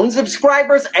the DAZN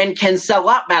subscribers and can sell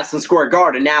out Madison Square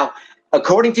Garden. Now,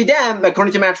 according to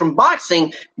Matchroom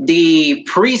Boxing, the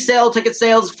pre-sale ticket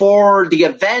sales for the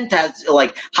event has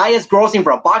highest grossing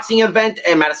for a boxing event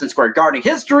in Madison Square Garden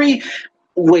history,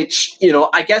 which,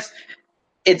 I guess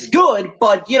it's good,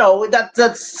 but,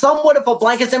 that's somewhat of a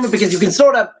blanket statement because you can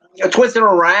sort of twist it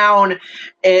around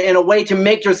in a way to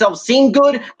make yourself seem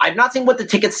good. I've not seen what the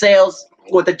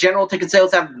general ticket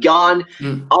sales have gone.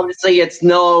 Obviously, it's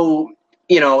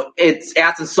it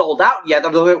hasn't sold out yet.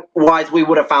 Otherwise, we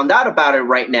would have found out about it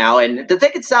right now. And the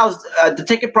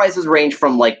ticket prices range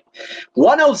from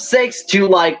 $106 to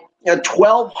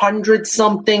 $1,200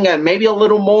 something, and maybe a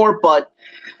little more. But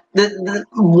the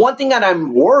one thing that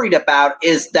I'm worried about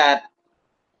is that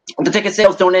the ticket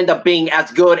sales don't end up being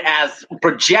as good as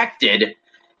projected.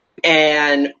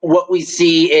 And what we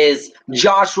see is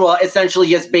Joshua essentially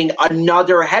just being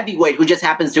another heavyweight who just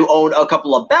happens to own a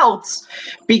couple of belts.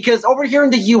 Because over here in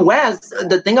the U.S.,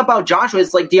 the thing about Joshua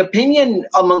is the opinion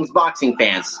amongst boxing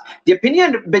fans, the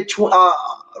opinion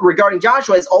regarding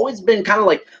Joshua has always been kind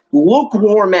of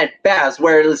lukewarm at best,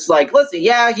 where it's listen,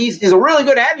 yeah, he's a really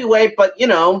good heavyweight, but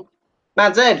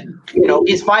that's it.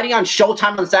 He's fighting on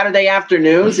Showtime on Saturday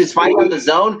afternoons. He's fighting on the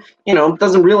DAZN.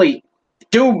 Doesn't really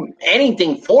do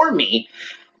anything for me.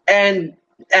 And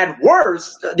at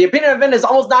worst, the opinion event is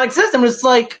almost non-existent. It's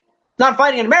not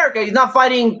fighting in America. He's not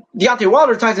fighting Deontay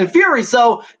Wilder, Tyson Fury.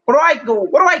 So what do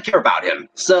I care about him?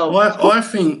 So I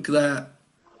think that,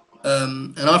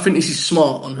 and I think this is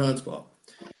smart on Hearn's part.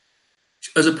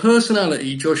 As a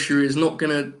personality, Joshua is not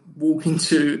going to walk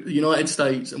into the United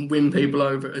States and win people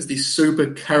over as this super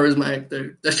charismatic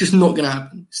dude. That's just not going to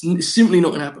happen. It's simply not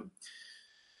going to happen.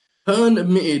 Hearn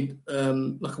admitted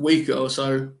a week ago or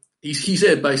so, he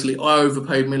said basically, I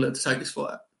overpaid Miller to take this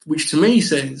fight, which to me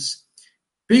says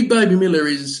Big Baby Miller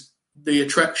is the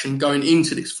attraction going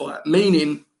into this fight,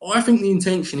 meaning I think the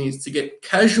intention is to get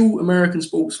casual American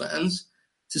sports fans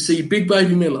to see Big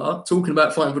Baby Miller talking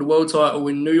about fighting for the world title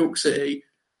in New York City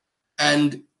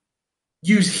and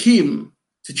use him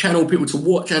to channel people to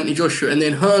watch Anthony Joshua. And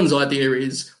then Hearn's idea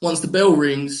is once the bell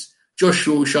rings,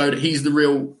 Joshua will show that he's the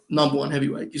real number one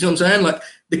heavyweight. You see what I'm saying?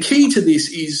 The key to this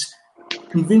is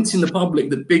convincing the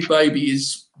public that Big Baby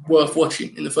is worth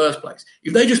watching in the first place.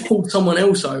 If they just pulled someone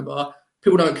else over,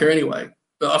 people don't care anyway.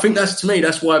 But I think that's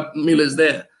why Miller's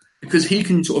there, because he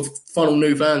can sort of funnel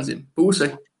new fans in. But we'll see.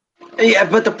 Yeah,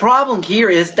 but the problem here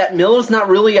is that Miller's not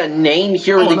really a name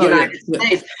here in the United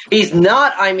States. He's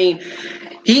not,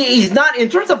 he's not, in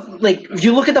terms of, if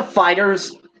you look at the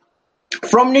fighters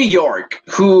from New York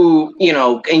who,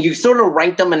 and you sort of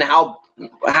rank them in how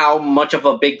much of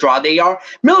a big draw they are,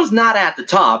 Miller's not at the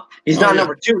top. He's not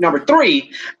number 2, number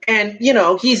 3. And,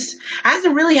 he's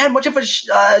hasn't really had much of a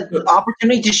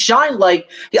opportunity to shine.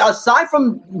 Aside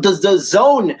from the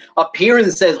DAZN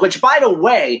appearances, which, by the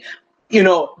way,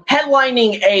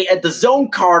 headlining a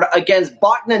DAZN card against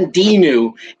Bogdan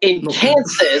in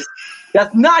Kansas,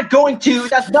 that's not going to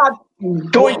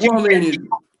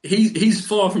He's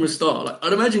far from a star.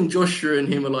 I'd imagine Joshua and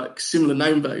him are they're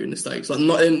name value in the States. They're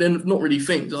not really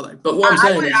things, are they? But what I'm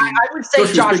saying I would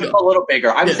say Joshua's a little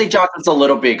bigger. I would say Joshua's a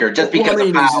little bigger just because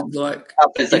of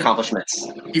his accomplishments.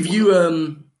 If you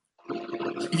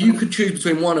could choose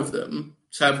between one of them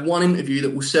to have one interview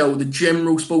that will sell the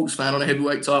general sports fan on a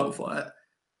heavyweight title fight,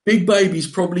 Big Baby's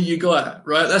probably your guy,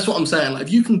 right? That's what I'm saying.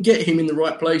 If you can get him in the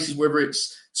right places, whether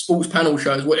it's sports panel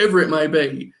shows, whatever it may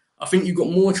be, I think you've got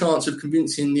more chance of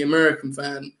convincing the American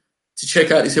fan to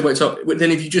check out this heavyweight title than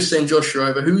if you just send Joshua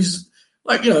over, who's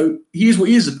he is what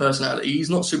he is, a personality. He's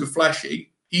not super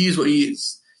flashy. He is what he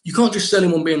is. you can't just sell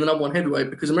him on being the number one heavyweight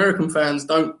because American fans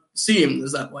don't see him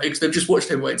as that way because they've just watched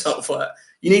heavyweight title fight.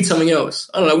 You need something else.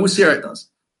 I don't know. We'll see how it does.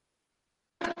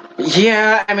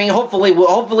 Yeah, I mean,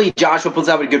 hopefully Joshua puts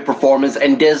out a good performance,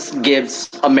 and this gives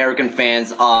American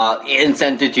fans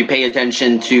incentive to pay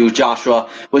attention to Joshua,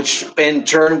 which in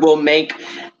turn will make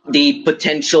the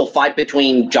potential fight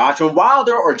between Joshua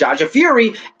Wilder or Joshua Fury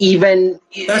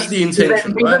that's the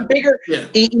intention, even bigger,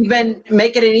 even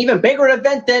make it an even bigger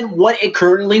event than what it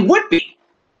currently would be.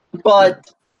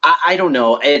 But I don't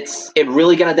know. It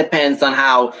really gonna depends on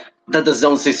how the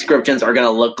zone subscriptions are going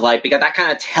to look like, because that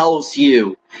kind of tells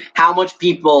you how much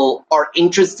people are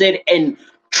interested in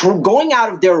going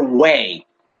out of their way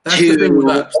to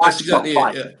watch that's exactly the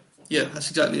fight. It. Yeah, that's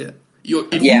exactly it.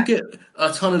 If you get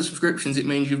a ton of subscriptions, it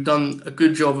means you've done a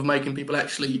good job of making people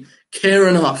actually care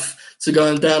enough to go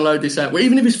and download this app. Well,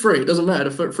 even if it's free, it doesn't matter.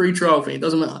 The free trial thing, it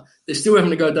doesn't matter. They're still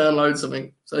having to go download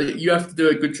something. So you have to do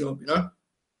a good job, you know?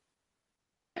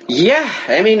 Yeah,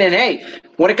 I mean, and hey,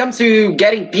 when it comes to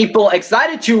getting people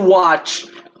excited to watch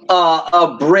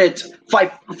a Brit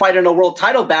fight in a world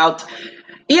title bout,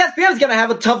 ESPN is going to have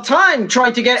a tough time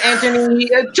trying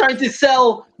to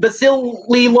sell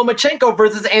Vasily Lomachenko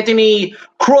versus Anthony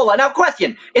Crolla. Now,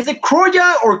 question, is it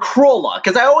Crolla or Crolla?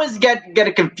 Because I always get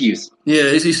it confused. Yeah,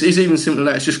 it's even simpler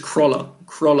than that. It's just Crolla.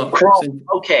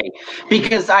 Okay,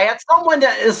 because I had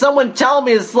someone tell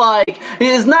me it's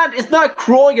not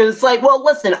Crolla. It's like, well,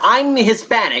 listen, I'm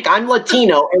Hispanic, I'm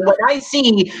Latino, and when I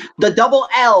see the double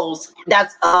L's,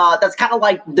 that's kind of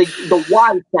like the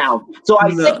Y sound. So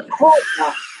I say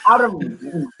Crolla out of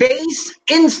base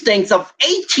instincts of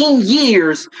 18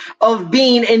 years of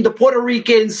being in the Puerto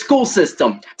Rican school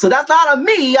system. So that's not on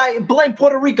me. I blame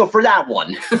Puerto Rico for that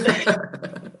one.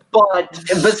 But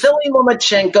Vasily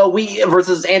Lomachenko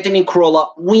versus Anthony Crolla,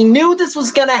 we knew this was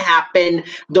going to happen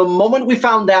the moment we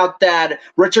found out that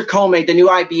Richard Commey, the new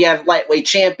IBF lightweight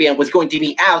champion, was going to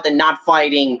be out and not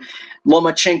fighting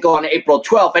Lomachenko on April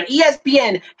 12th. And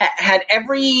ESPN had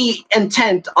every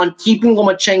intent on keeping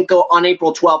Lomachenko on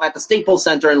April 12th at the Staples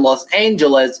Center in Los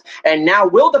Angeles, and now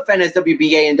will defend his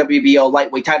WBA and WBO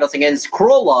lightweight titles against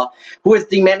Crolla, who is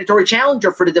the mandatory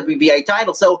challenger for the WBA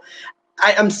title. So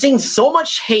I'm seeing so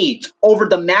much hate over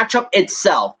the matchup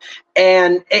itself,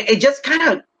 and it just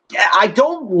kind of, I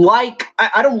don't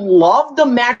love the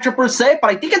matchup per se,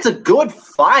 but I think it's a good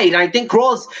fight. I think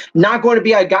Crolla's not going to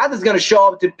be a guy that's going to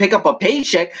show up to pick up a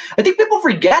paycheck. I think people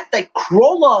forget that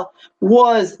Crolla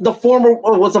was a former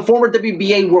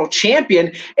WBA world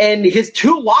champion, and his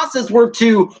two losses were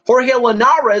to Jorge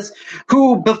Linares,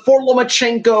 who before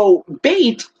Lomachenko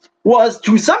beat was,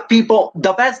 to some people,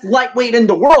 the best lightweight in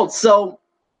the world. So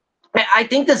I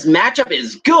think this matchup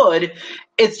is good.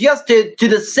 It's just to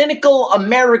the cynical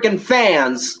American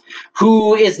fans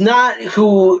who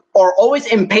are always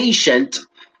impatient,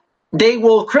 they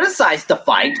will criticize the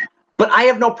fight, but I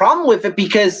have no problem with it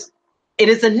because it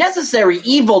is a necessary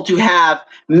evil to have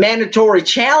mandatory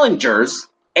challengers,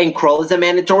 and Crolla is a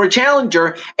mandatory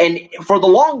challenger, and for the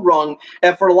long run,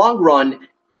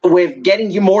 with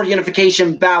getting you more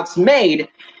unification bouts made,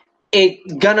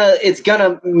 it's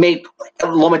gonna make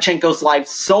Lomachenko's life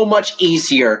so much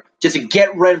easier just to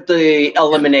get rid of the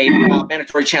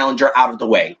mandatory challenger out of the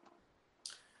way.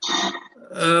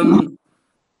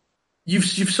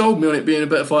 You've sold me on it being a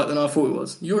better fight than I thought it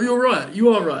was. You're right.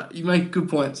 You are right. You make good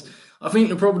points. I think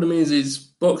the problem is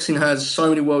boxing has so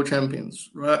many world champions,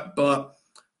 right? But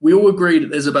we all agree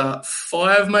that there's about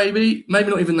 5, maybe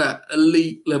not even that,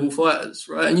 elite level fighters,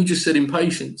 right? And you just said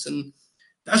impatience, and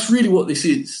that's really what this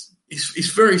is.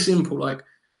 It's very simple. Like,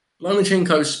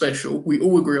 Lomachenko's special. We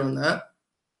all agree on that.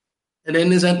 And then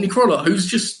there's Anthony Crolla,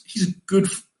 he's a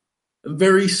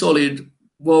very solid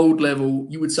world level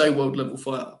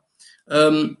fighter.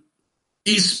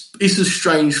 It's a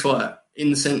strange fight in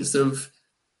the sense of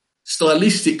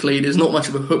stylistically, there's not much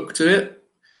of a hook to it.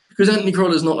 Because Anthony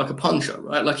Crolla's not like a puncher,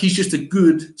 right? Like, he's just a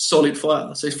good, solid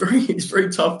fighter. So it's very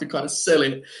tough to kind of sell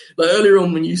it. Like, earlier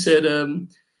on when you said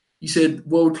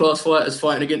world-class fighters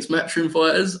fighting against matchroom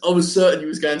fighters, I was certain you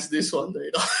was going to this one,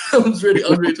 dude. I was really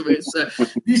to be. So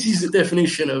this is the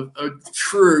definition of a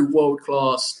true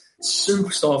world-class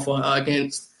superstar fighter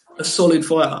against a solid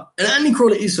fighter. And Anthony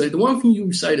Crolla is so. The one thing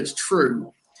you say that's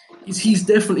true is he's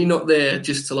definitely not there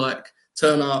just to, like,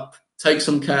 turn up, take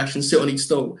some cash and sit on his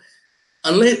stall.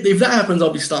 If that happens,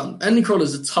 I'll be stunned. Anthony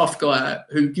Crolla's a tough guy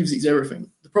who gives it everything.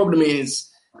 The problem is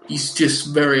he's just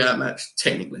very outmatched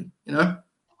technically, you know?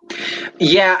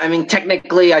 Yeah, I mean,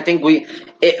 technically, I think we've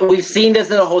seen this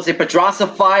in the Jose Pedraza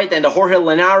fight and the Jorge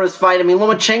Linares fight. I mean,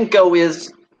 Lomachenko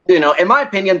is in my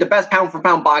opinion, the best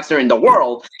pound-for-pound boxer in the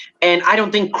world, and I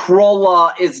don't think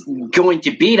Crolla is going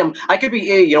to beat him. I could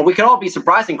be, we could all be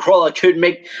surprised, and Crolla could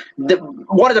make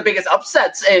one of the biggest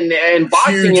upsets in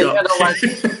boxing.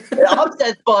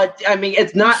 Upsets, but I mean,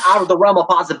 it's not out of the realm of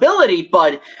possibility.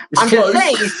 But I'm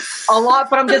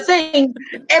just saying,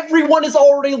 everyone is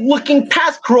already looking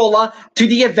past Crolla to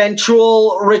the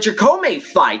eventual Richard Commey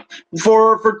fight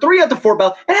for 3 of the 4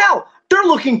 belts, and hell, they're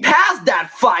looking past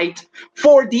that fight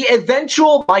for the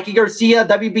eventual Mikey Garcia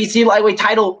WBC lightweight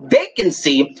title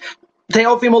vacancy.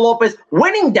 Teofimo Lopez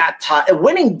winning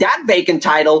that vacant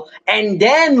title, and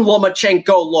then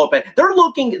Lomachenko Lopez.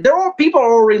 People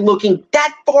are already looking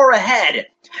that far ahead,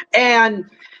 and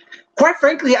quite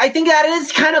frankly, I think that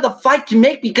is kind of the fight to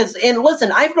make because. And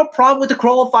listen, I have no problem with the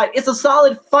Crolla fight. It's a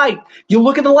solid fight. You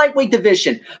look at the lightweight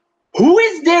division. Who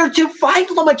is there to fight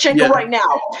Lomachenko right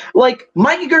now? Like,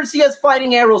 Mikey Garcia's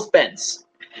fighting Errol Spence.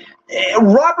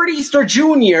 Robert Easter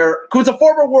Jr., who's a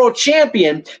former world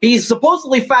champion, he's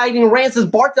supposedly fighting Rances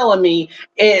Barthélemy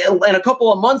in a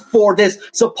couple of months for this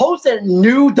supposed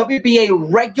new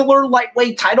WBA regular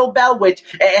lightweight title bout, which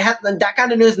that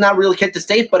kind of news not really hit the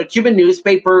States, but a Cuban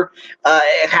newspaper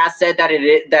has said that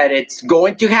it's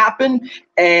going to happen.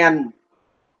 And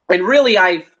really,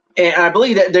 I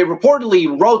believe that they reportedly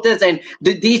wrote this, and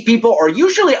these people are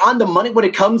usually on the money when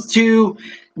it comes to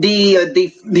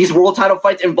these world title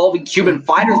fights involving Cuban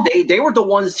fighters. They were the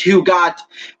ones who got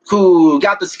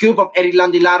the scoop of Eddie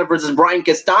Lara versus Brian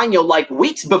Castaño like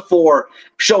weeks before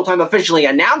Showtime officially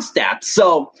announced that.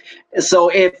 So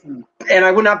and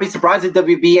I would not be surprised if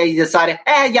WBA decided,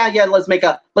 let's make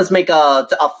a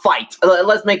fight.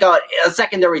 Let's make a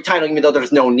secondary title, even though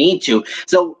there's no need to.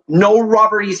 So no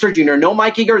Robert Easter Jr., no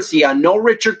Mikey Garcia, no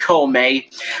Richard Commey,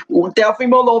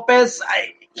 Teofimo Lopez.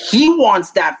 He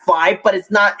wants that fight, but it's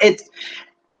not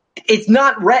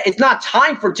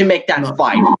time to make that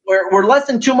fight. We're less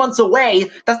than 2 months away.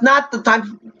 That's not the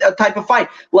type of fight.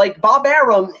 Like, Bob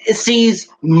Arum sees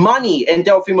money in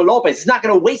Teofimo Lopez. He's not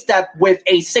going to waste that with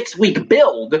a 6-week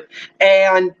build.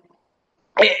 And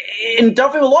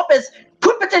Teofimo Lopez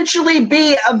could potentially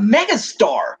be a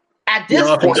megastar at this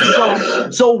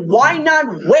point. So why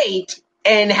not wait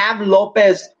and have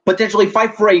Lopez potentially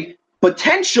fight for a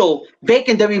potential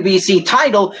vacant WBC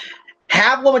title,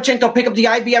 have Lomachenko pick up the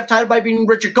IBF title by beating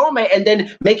Richard Commey, and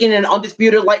then making an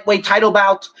undisputed lightweight title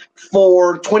bout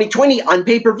for 2020 on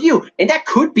pay-per-view. And that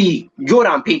could be good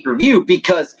on pay-per-view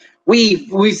because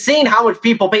we've seen how much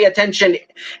people pay attention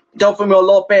Teofimo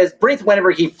Lopez brings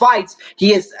whenever he fights.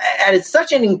 He is at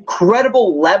such an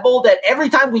incredible level that every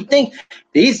time we think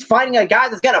he's fighting a guy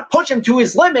that's going to push him to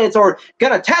his limits or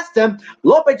going to test him,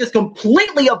 Lopez just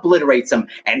completely obliterates him.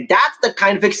 And that's the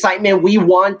kind of excitement we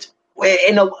want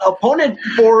in an opponent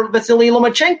for Vasily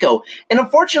Lomachenko. And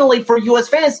unfortunately for U.S.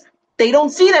 fans, they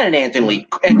don't see that in Anthony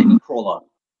Crolla.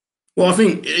 Well, I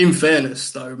think in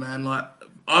fairness, though, man, I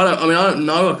don't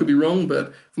know. I could be wrong,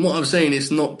 but from what I've seen,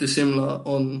 it's not dissimilar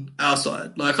on our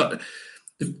side. The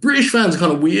British fans are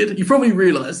kind of weird. You probably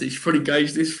realise this. You probably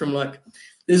gauge this from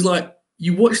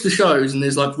you watch the shows and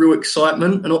there's real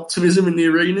excitement and optimism in the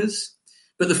arenas,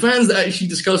 but the fans that actually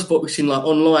discuss boxing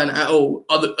online at all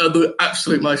are the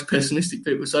absolute most pessimistic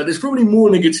people. So there's probably more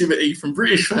negativity from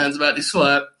British fans about this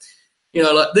fight.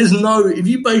 There's no. If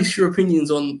you base your opinions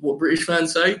on what British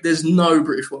fans say, there's no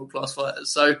British world-class fighters.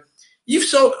 So.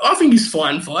 I think he's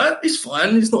fine fight. It's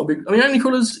fine. It's not a big. Anthony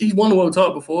Crolla's he's won a world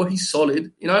title before. He's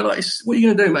solid. What are you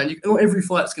going to do, man? Not every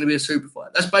fight's going to be a super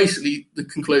fight. That's basically the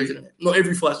conclusion of it. Not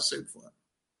every fight's a super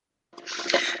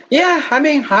fight. Yeah,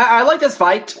 I like this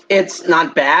fight. It's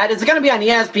not bad. It's going to be on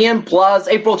ESPN Plus,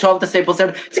 April 12th to April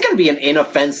 7th. It's going to be an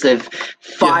inoffensive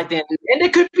fight, and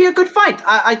it could be a good fight.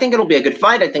 I think it'll be a good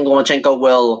fight. I think Lomachenko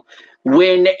will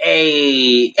win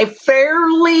a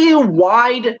fairly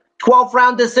wide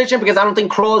 12th-round decision because I don't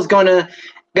think Crolla is gonna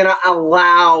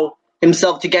allow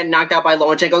himself to get knocked out by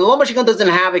Lomachenko. Lomachenko doesn't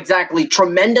have exactly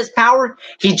tremendous power.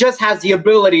 He just has the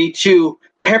ability to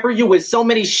pepper you with so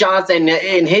many shots and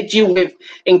hit you with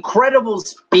incredible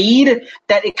speed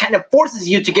that it kind of forces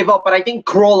you to give up. But I think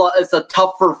Crolla is a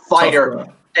tougher fighter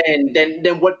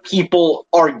than what people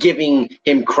are giving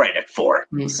him credit for.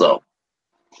 Mm-hmm. So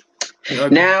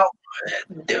now.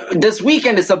 This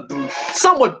weekend is a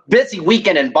somewhat busy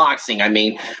weekend in boxing.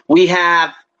 We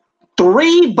have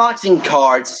 3 boxing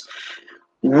cards,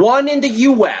 one in the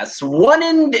U.S., one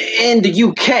in the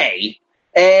U.K.,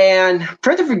 and I'm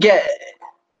trying to forget.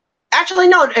 Actually,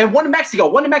 no, and one in Mexico.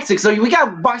 So we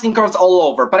got boxing cards all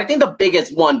over, but I think the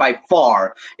biggest one by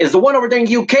far is the one over there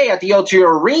in UK at the O2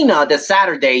 Arena this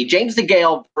Saturday. James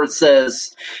DeGale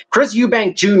versus Chris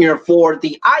Eubank Jr. for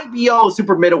the IBO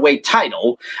super middleweight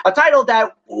title, a title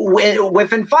that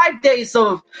within 5 days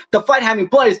of the fight having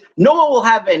place, no one will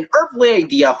have an earthly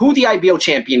idea who the IBO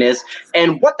champion is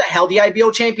and what the hell the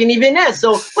IBO champion even is.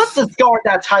 So let's discard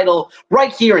that title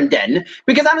right here and then,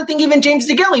 because I don't think even James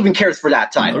DeGale even cares for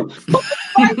that title.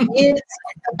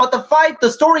 But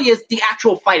the story is the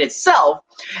actual fight itself,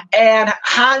 and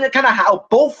how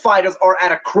both fighters are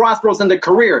at a crossroads in their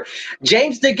career.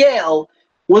 James DeGale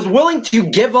was willing to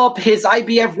give up his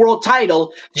IBF world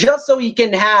title just so he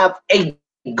can have a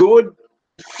good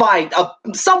fight, a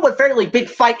somewhat fairly big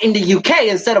fight in the UK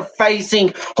instead of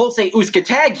facing Jose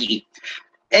Uzcategui.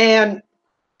 And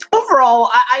overall,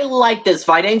 I like this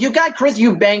fight. And you got Chris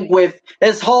Eubank with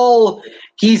his whole,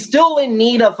 he's still in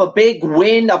need of a big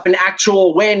win, of an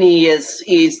actual win.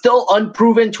 He's still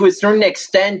unproven to a certain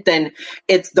extent, and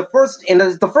it's the first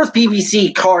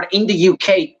PBC card in the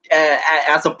UK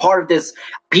as a part of this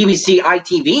PBC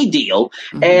ITV deal.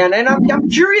 Mm-hmm. And I'm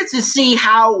curious to see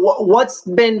what's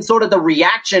been sort of the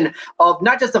reaction of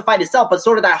not just the fight itself, but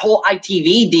sort of that whole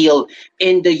ITV deal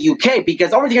in the UK,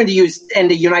 because over here in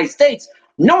the United States,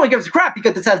 no one gives a crap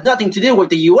because this has nothing to do with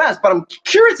the U.S., but I'm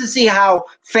curious to see how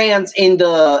fans in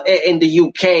the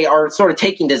UK are sort of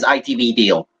taking this ITV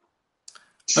deal.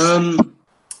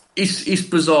 It's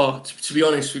bizarre, to be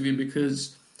honest with you,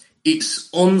 because it's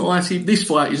on ITV. This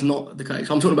fight is not the case.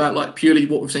 I'm talking about like purely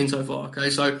what we've seen so far, okay?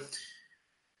 So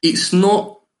it's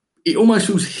not, it almost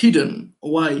feels hidden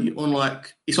away on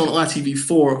it's on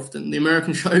ITV4 often, the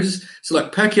American shows. So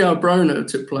like Pacquiao-Broner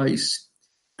took place,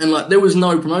 and there was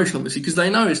no promotion, obviously, because they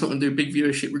know it's not going to do big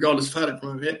viewership regardless of how they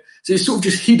promote it. So it's sort of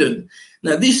just hidden.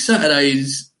 Now, this Saturday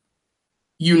is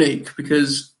unique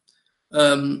because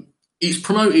it's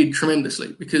promoted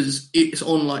tremendously because it's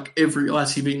on every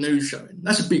ITV news show.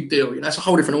 That's a big deal. That's a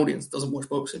whole different audience that doesn't watch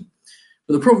boxing.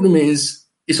 But the problem is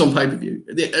it's on pay-per-view.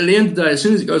 At the end of the day, as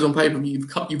soon as it goes on pay-per-view,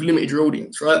 you've limited your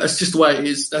audience, right? That's just the way it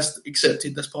is. That's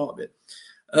accepted. That's part of it.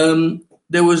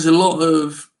 There was a lot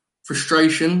of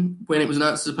frustration when it was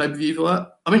announced as a pay-per-view fight.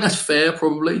 I think that's fair,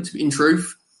 probably, in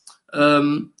truth.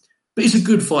 But it's a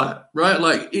good fight, right?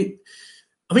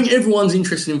 I think everyone's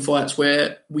interested in fights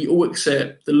where we all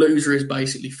accept the loser is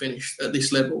basically finished at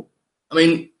this level. I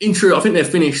mean, in truth, I think they're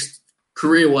finished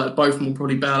career-wise. Both of them will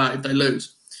probably bow out if they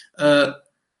lose. So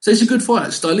it's a good fight.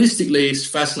 Stylistically, it's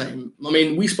fascinating. I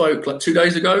mean, we spoke 2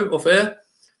 days ago off air,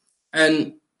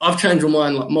 and I've changed my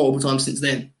mind multiple times since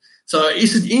then. So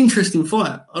it's an interesting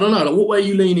fight. I don't know. What way are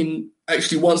you leaning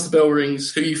actually once the bell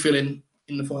rings? Who are you feeling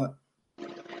in the fight?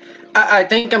 I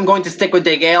think I'm going to stick with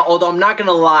DeGale, although I'm not going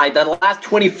to lie. The last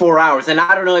 24 hours, and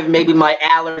I don't know if maybe my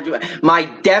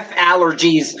deaf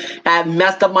allergies have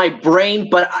messed up my brain,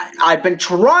 but I've been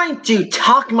trying to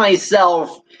talk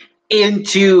myself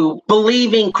into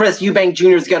believing Chris Eubank Jr.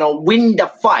 is going to win the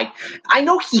fight. I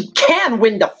know he can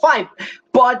win the fight,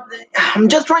 but I'm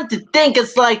just trying to think.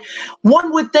 It's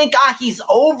one would think, he's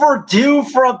overdue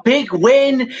for a big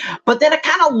win. But then I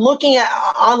kind of looking at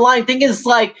online thinking it's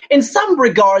in some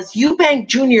regards, Eubank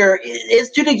Jr.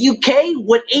 is to the UK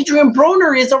what Adrian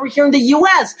Broner is over here in the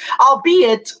US.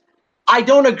 Albeit, I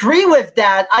don't agree with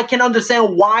that. I can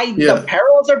understand why the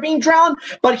parallels are being drawn.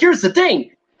 But here's the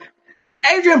thing.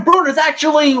 Adrian Broner's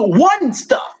actually won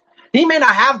stuff. He may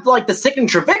not have the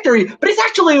signature victory, but he's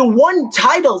actually won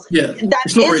titles. Yeah,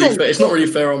 it's not really fair. It's not really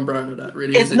fair on Broner. That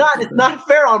really it's not. It's not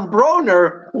fair on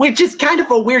Broner, which is kind of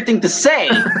a weird thing to say.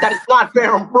 That it's not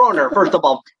fair on Broner. First of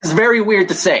all, it's very weird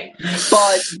to say.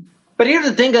 But here's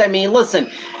the thing. I mean,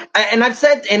 listen, and I've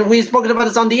said, and we've spoken about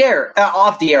this on the air,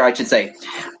 off the air, I should say.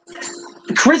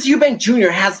 Chris Eubank Jr.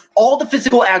 has all the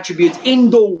physical attributes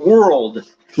in the world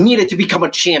needed to become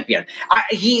a champion.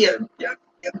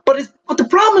 But the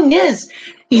problem is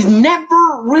he's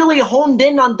never really honed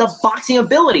in on the boxing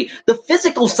ability. The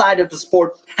physical side of the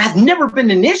sport has never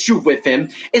been an issue with him.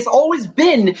 It's always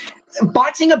been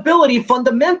boxing ability,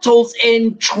 fundamentals,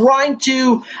 in trying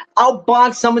to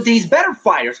outbox some of these better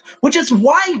fighters, which is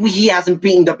why he hasn't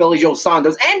beaten the Billy Joe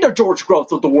Saunders and the George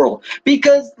Groves of the world,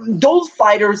 because those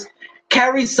fighters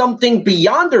carry something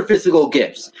beyond their physical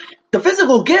gifts. The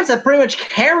physical gifts have pretty much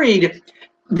carried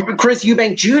Chris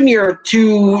Eubank Jr.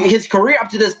 to his career up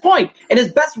to this point, and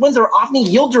his best wins are Avni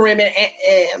Yildirim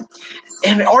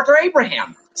and Arthur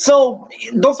Abraham. So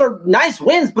those are nice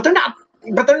wins, but they're not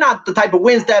the type of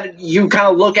wins that you kind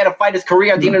of look at a fighter's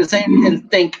career at the end of the day and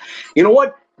think, you know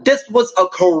what, this was a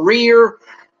career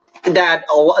that's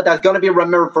going to be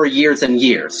remembered for years and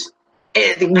years.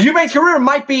 Eubank's career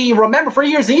might be remembered for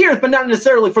years and years, but not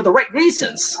necessarily for the right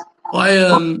reasons.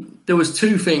 There was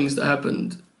two things that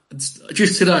happened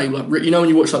just today. Like, you know, when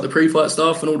you watch like the pre-fight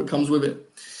stuff and all that comes with it.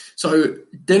 So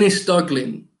Dennis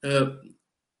Duglin,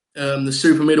 the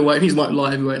super middleweight, he's like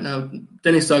light heavyweight now.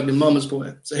 Dennis Duglin, mama's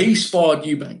boy. So he sparred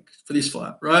Eubank for this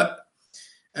fight, right?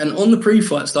 And on the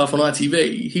pre-fight stuff on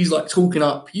ITV, he's like talking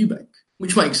up Eubank,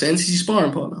 which makes sense. He's his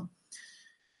sparring partner.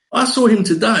 I saw him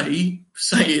today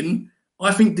saying,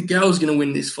 I think the gal's going to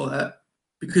win this fight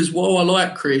because while I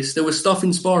like Chris, there was stuff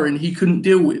in sparring he couldn't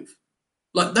deal with.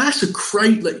 Like, that's a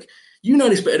great, like, you know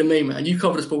this better than me, man. You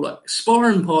cover the sport. Like,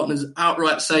 sparring partners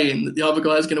outright saying that the other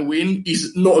guy is going to win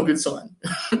is not a good sign.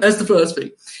 That's the first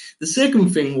thing. The second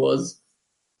thing was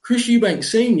Chris Eubank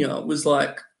Sr. was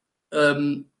like,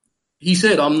 he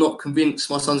said, I'm not convinced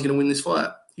my son's going to win this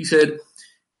fight. He said,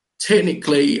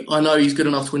 technically, I know he's good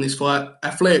enough to win this fight.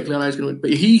 Athletically, I know he's going to win.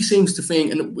 But he seems to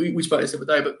think, and we spoke this the other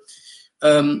day, but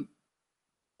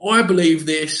I believe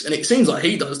this, and it seems like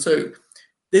he does too.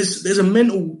 There's a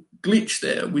mental glitch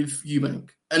there with Eubank.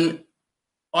 And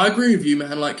I agree with you,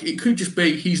 man. Like, it could just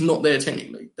be he's not there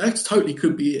technically. That totally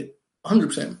could be it,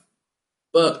 100%.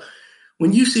 But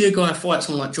when you see a guy fight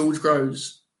someone like George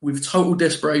Groves with total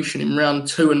desperation in round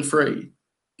 2 and 3,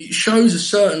 it shows a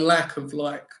certain lack of,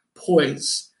 like,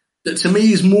 poise that to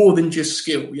me is more than just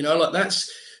skill, you know? Like, that's...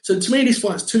 So to me, this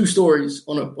fight's two stories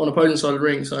on opposing side of the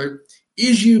ring. So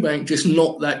is Eubank just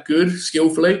not that good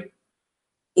skillfully?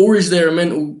 Or is there a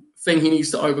mental thing he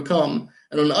needs to overcome?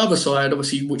 And on the other side,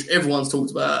 obviously, which everyone's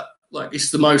talked about, like, it's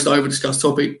the most over-discussed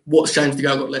topic, what's James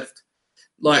DeGale got left?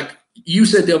 Like, you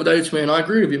said the other day to me, and I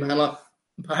agree with you, man, like,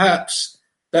 perhaps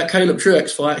that Caleb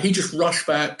Truex fight, he just rushed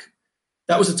back.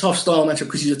 That was a tough style matchup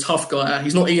because he's a tough guy.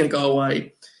 He's not going to go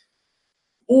away.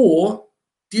 Or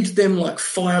did them, like,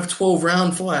 5,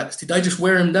 12-round fights, did they just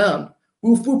wear him down?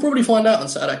 We'll probably find out on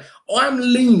Saturday. I'm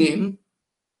leaning...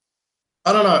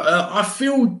 I don't know. I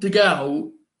feel DeGale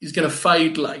is going to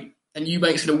fade late and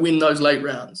Eubank's going to win those late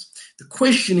rounds. The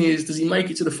question is, does he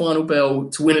make it to the final bell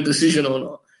to win a decision or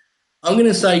not? I'm going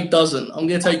to say he doesn't. I'm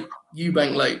going to take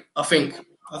Eubank late. I think.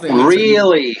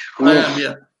 Really? I am,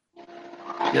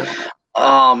 yeah.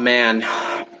 Oh, man.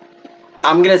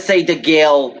 I'm going to say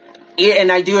DeGale,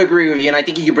 and I do agree with you, and I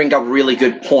think you bring up a really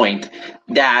good point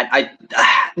that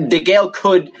DeGale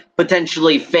could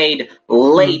potentially fade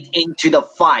late into the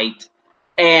fight.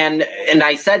 And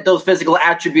I said those physical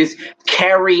attributes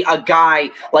carry a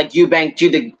guy like Eubank to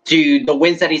the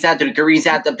wins that he's had, to the career he's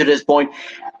had up to this point.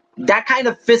 That kind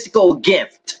of physical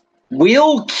gift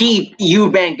will keep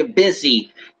Eubank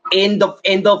busy in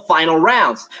the final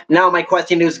rounds. Now, my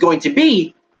question is going to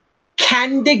be,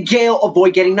 can DeGale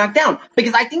avoid getting knocked down?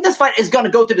 Because I think this fight is going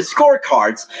to go to the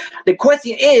scorecards. The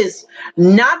question is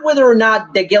not whether or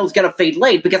not DeGale is going to fade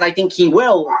late, because I think he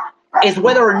will, is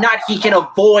whether or not he can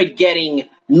avoid getting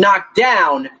knocked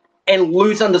down and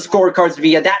lose on the scorecards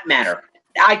via that manner.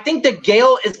 I think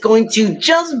DeGale is going to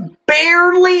just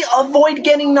barely avoid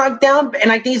getting knocked down, and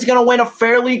I think he's going to win a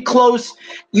fairly close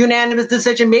unanimous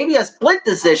decision, maybe a split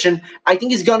decision. I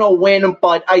think he's going to win,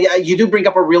 but you do bring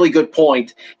up a really good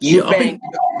point. We see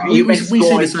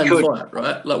the same fight,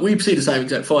 right? Like, we see the same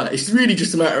exact fight. It's really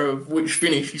just a matter of which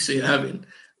finish you see it having.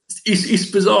 It's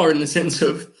bizarre in the sense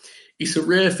of it's a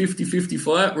rare 50-50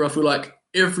 fight where I feel like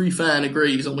every fan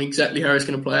agrees on exactly how it's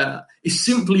going to play out. It's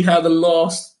simply how the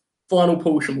last final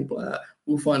portion will play out.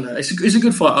 We'll find out. It's a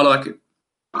good fight. I like it.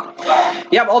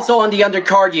 Yep, also on the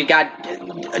undercard, you got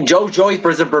Joe Joyce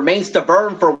versus Bermane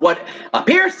Stiverne for what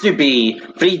appears to be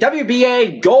for the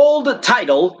WBA gold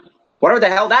title, whatever the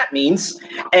hell that means.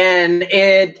 And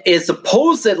it is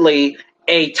supposedly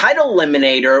a title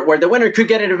eliminator where the winner could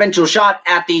get an eventual shot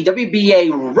at the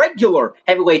WBA regular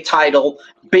heavyweight title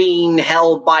being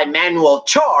held by Manuel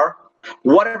Char,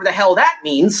 whatever the hell that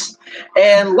means.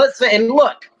 And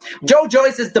look, Joe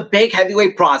Joyce is the big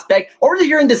heavyweight prospect. Over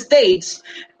here in the States,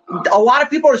 a lot of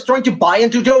people are starting to buy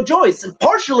into Joe Joyce.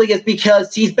 Partially it's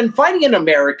because he's been fighting in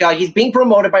America. He's being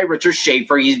promoted by Richard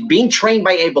Schaefer. He's being trained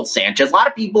by Abel Sanchez. A lot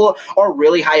of people are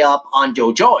really high up on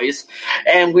Joe Joyce.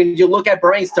 And when you look at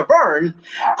Bermane Stiverne,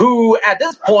 who at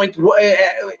this point,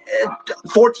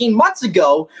 14 months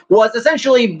ago, was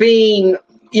essentially being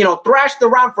thrashed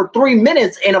around for 3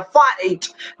 minutes in a fight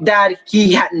that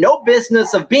he had no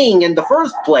business of being in the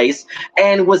first place,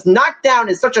 and was knocked down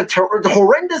in such a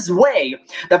horrendous way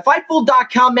that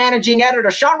Fightful.com managing editor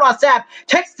Sean Ross Sapp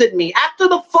texted me after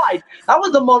the fight. That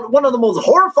was one of the most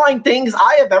horrifying things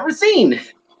I have ever seen.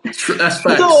 That's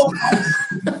facts.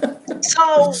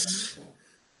 So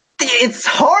it's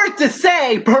hard to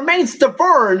say Bermane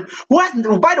Stiverne,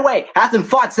 who by the way hasn't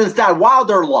fought since that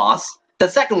Wilder loss, the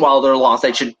second Wilder loss,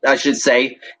 I should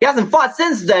say. He hasn't fought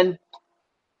since then.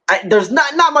 There's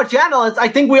not much analysis. I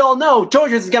think we all know Joe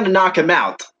Joyce is going to knock him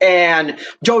out. And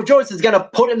Joe Joyce is going to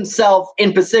put himself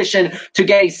in position to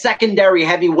get a secondary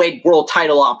heavyweight world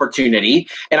title opportunity.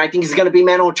 And I think he's going to be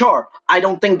Manuel Charr. I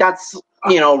don't think that's,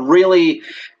 really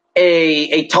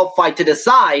a tough fight to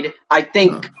decide. I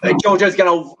think Joe Joyce is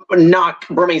going to knock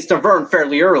Bermane Stiverne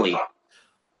fairly early.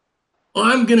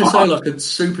 I'm going to say like a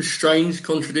super strange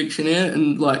contradiction here.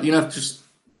 And like, you have to just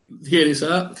hear this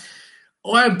out.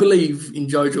 I believe in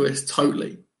Joe Joyce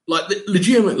totally. Like,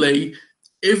 legitimately,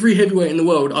 every heavyweight in the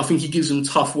world, I think he gives them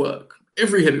tough work.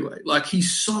 Every heavyweight. Like,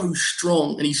 he's so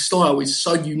strong and his style is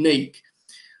so unique.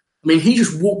 I mean, he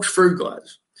just walks through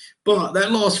guys. But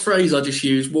that last phrase I just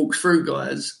used, walks through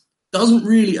guys, doesn't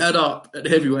really add up at the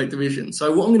heavyweight division.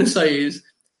 So what I'm going to say is,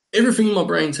 everything in my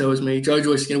brain tells me Joe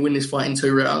Joyce is going to win this fight in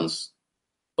 2 rounds.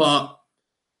 But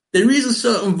there is a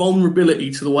certain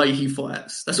vulnerability to the way he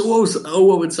fights. That's all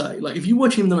I would say. Like, if you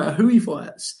watch him, no matter who he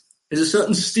fights, there's a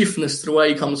certain stiffness to the way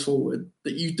he comes forward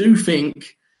that you do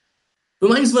think,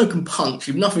 Bermane Stiverne can punch,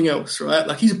 if nothing else, right?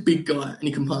 Like, he's a big guy and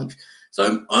he can punch.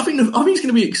 So I think it's going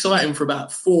to be exciting for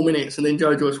about 4 minutes, and then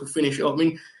Joe Joyce will finish it off. I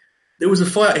mean, there was a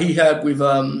fight he had with,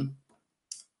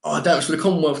 it's for the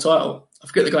Commonwealth title. I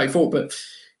forget the guy he fought, but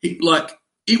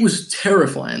it was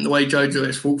terrifying the way Joe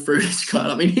Joyce walked through this guy.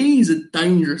 I mean, he's a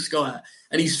dangerous guy,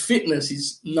 and his fitness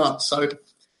is nuts. So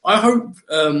I hope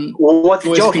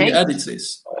Joyce can get added to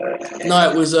this. No,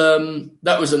 it was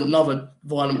that was another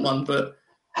violent one, but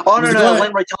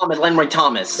Lenroy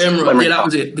Thomas. Yeah, that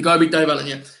was it. The guy beat Dave Allen.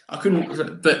 Yeah, I couldn't,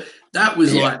 but that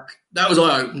was that was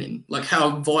eye opening. Like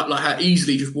how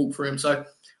easily just walked through him. So.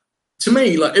 To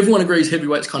me, like, everyone agrees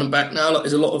heavyweight's kind of back now. Like,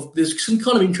 there's some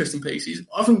kind of interesting pieces.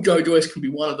 I think Joe Joyce can be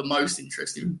one of the most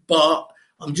interesting, but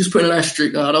I'm just putting an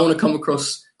asterisk now. I don't want to come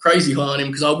across crazy high on him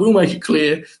because I will make it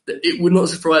clear that it would not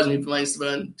surprise me if Bermane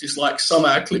Stiverne just like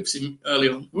somehow clips him early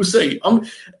on. We'll see. I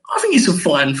think it's a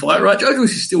fine fight, right? Joe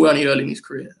Joyce is still only early in his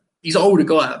career. He's an older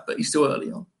guy, but he's still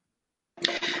early on.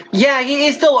 Yeah, he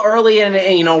is still early, and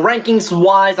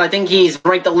rankings-wise, I think he's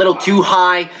ranked a little too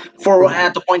high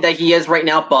at the point that he is right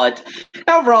now. But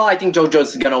overall, I think Joe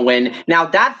Joyce is going to win. Now,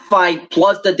 that fight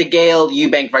plus the DeGale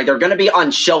Eubank fight, they're going to be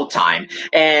on Showtime.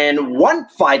 And one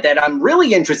fight that I'm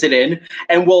really interested in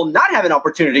and will not have an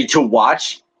opportunity to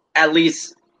watch, at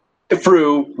least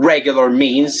through regular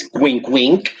means, wink,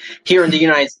 wink, here in the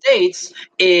United States,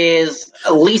 is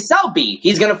Lee Selby.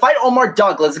 He's going to fight Omar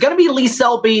Douglas. It's going to be Lee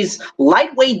Selby's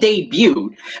lightweight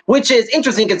debut, which is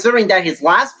interesting considering that his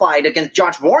last fight against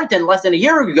Josh Warrington less than a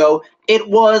year ago, it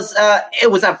was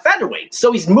at featherweight.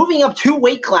 So he's moving up 2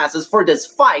 weight classes for this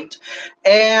fight.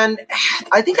 And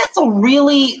I think that's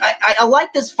I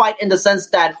like this fight in the sense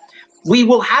that we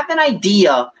will have an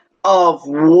idea of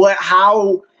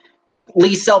how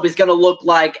Lee Selby is going to look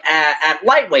like at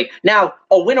lightweight. Now,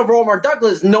 a win over Omar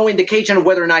Douglas, no indication of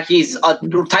whether or not he's a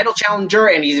title challenger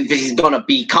and he's going to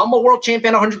become a world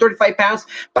champion at 135 pounds.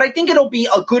 But I think it'll be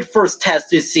a good first test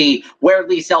to see where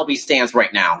Lee Selby stands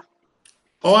right now.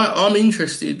 I'm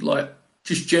interested,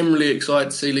 just generally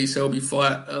excited to see Lee Selby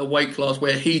fight a weight class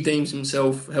where he deems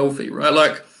himself healthy, right?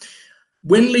 Like,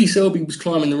 when Lee Selby was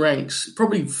climbing the ranks,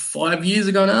 probably 5 years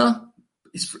ago now,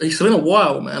 it's been a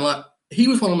while, man. He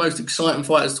was one of the most exciting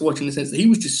fighters to watch in the sense that he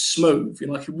was just smooth,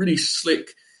 a really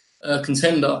slick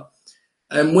contender.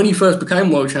 And when he first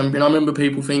became world champion, I remember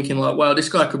people thinking, wow, this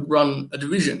guy could run a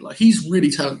division. He's a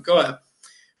really talented guy.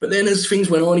 But then as things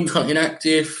went on, he was kind of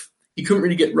inactive. He couldn't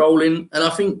really get rolling. And I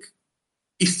think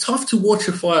it's tough to watch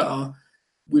a fighter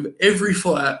with every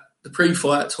fight, the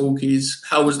pre-fight talk is,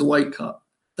 how was the weight cut?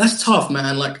 That's tough,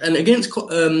 man. And against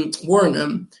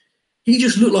Warrington, he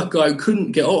just looked like a guy who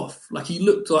couldn't get off. He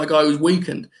looked like a guy who was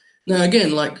weakened. Now,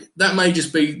 again, that may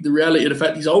just be the reality of the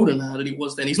fact he's older now than he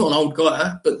was then. He's not an old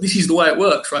guy, but this is the way it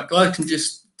works, right? Guys can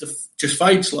just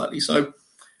fade slightly. So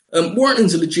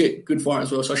Warrington's a legit good fighter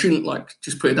as well, so I shouldn't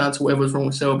just put it down to whatever's wrong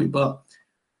with Selby, but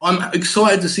I'm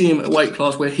excited to see him at a weight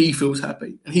class where he feels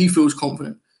happy and he feels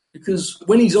confident because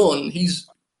when he's on, he's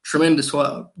a tremendous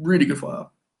fighter, really good fighter.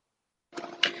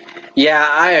 Yeah,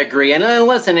 I agree. And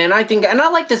listen, and I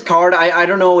like this card. I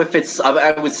don't know if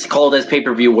I would call this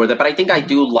pay-per-view worth it, but I think I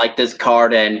do like this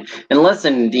card. And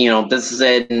listen, this is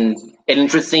an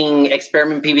interesting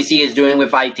experiment PBC is doing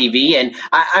with ITV. And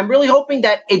I'm really hoping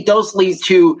that it does lead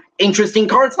to interesting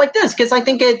cards like this because I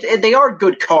think they are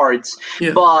good cards.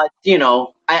 Yeah. But,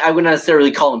 I wouldn't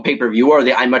necessarily call them pay-per-view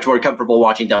worthy. I'm much more comfortable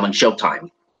watching them on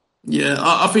Showtime. Yeah,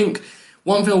 I think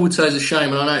one thing I would say is a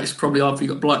shame, and I know it's probably hard for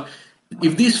you, but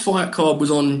if this fight card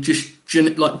was on just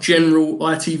general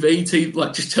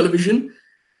ITV, just television,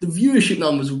 the viewership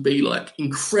numbers would be like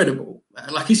incredible,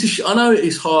 man. Like I know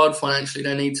it's hard financially;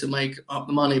 they need to make up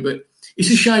the money, but it's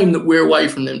a shame that we're away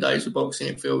from them days with boxing.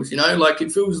 It feels, like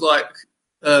it feels like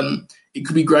it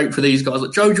could be great for these guys.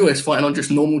 Like Joe Joyce fighting on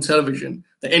just normal television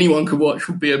that anyone could watch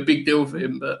would be a big deal for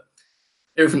him, but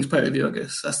everything's pay-per-view, I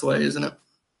guess. That's the way it is, isn't it?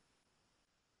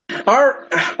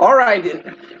 All right.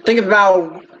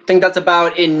 Think that's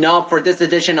about enough for this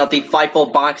edition of the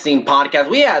Fightful Boxing Podcast.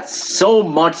 We had so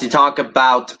much to talk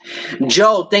about.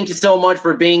 Joe, thank you so much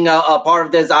for being a part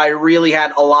of this. I really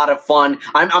had a lot of fun.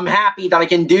 I'm happy that I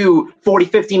can do 40,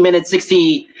 50-minute,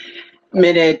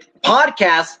 60-minute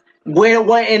podcasts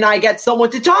and I get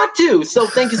someone to talk to. So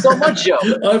thank you so much, Joe.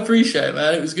 I appreciate it,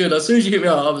 man. It was good. As soon as you hit me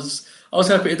up, I was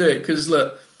happy to do it because,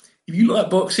 look, if you like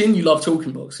boxing, you love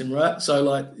talking boxing, right? So,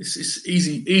 like, it's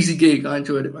easy gig. I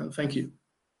enjoyed it, man. Thank you.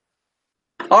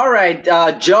 All right,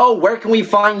 Joe, where can we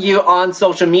find you on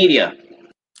social media?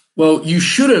 Well, you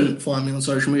shouldn't find me on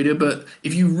social media, but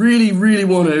if you really, really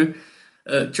want to,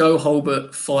 Joe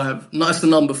Holbert 5. That's the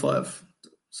number 5.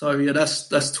 So, yeah,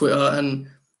 that's Twitter. And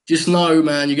just know,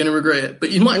 man, you're going to regret it.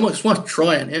 But you might just want to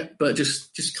try it, but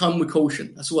just come with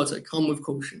caution. That's all I say. Come with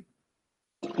caution.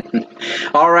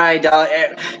 All right,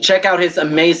 check out his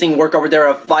amazing work over there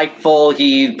at Fightful.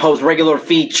 He posts regular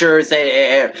features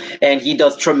and he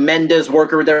does tremendous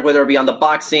work over there, whether it be on the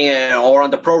boxing or on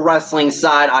the pro wrestling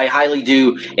side. I highly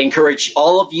do encourage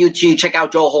all of you to check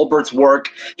out Joe Holbert's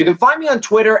work. You can find me on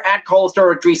Twitter at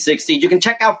CarlosToro360. You can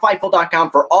check out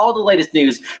Fightful.com for all the latest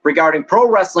news regarding pro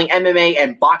wrestling, MMA,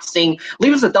 and boxing.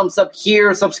 Leave us a thumbs up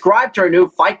here. Subscribe to our new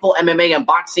Fightful MMA and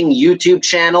Boxing YouTube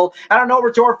channel. And on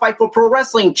over to our Fightful Pro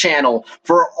Wrestling channel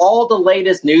for all the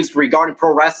latest news regarding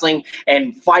pro wrestling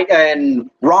and fight and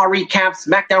Raw recaps,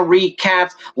 SmackDown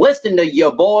recaps. Listen to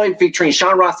your boy featuring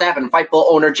Sean Ross Sapp and Fightful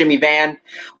owner Jimmy Van.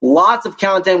 Lots of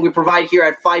content we provide here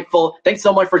at Fightful. Thanks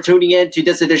so much for tuning in to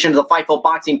this edition of the Fightful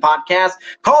Boxing Podcast.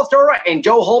 Carlos Toro and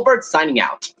Joe Holbert signing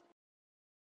out.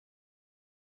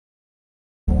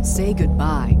 Say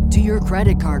goodbye to your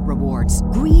credit card rewards.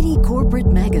 Greedy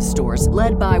corporate mega stores,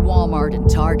 led by Walmart and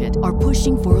Target, are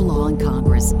pushing for a law in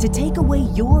Congress to take away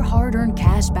your hard-earned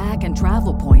cash back and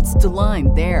travel points to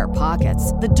line their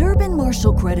pockets. The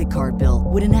Durbin-Marshall credit card bill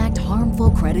would enact harmful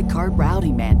credit card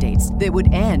routing mandates that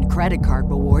would end credit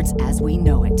card rewards as we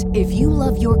know it. If you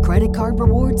love your credit card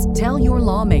rewards, tell your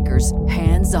lawmakers,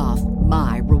 hands off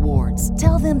my rewards.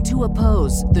 Tell them to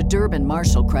oppose the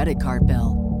Durbin-Marshall credit card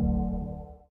bill.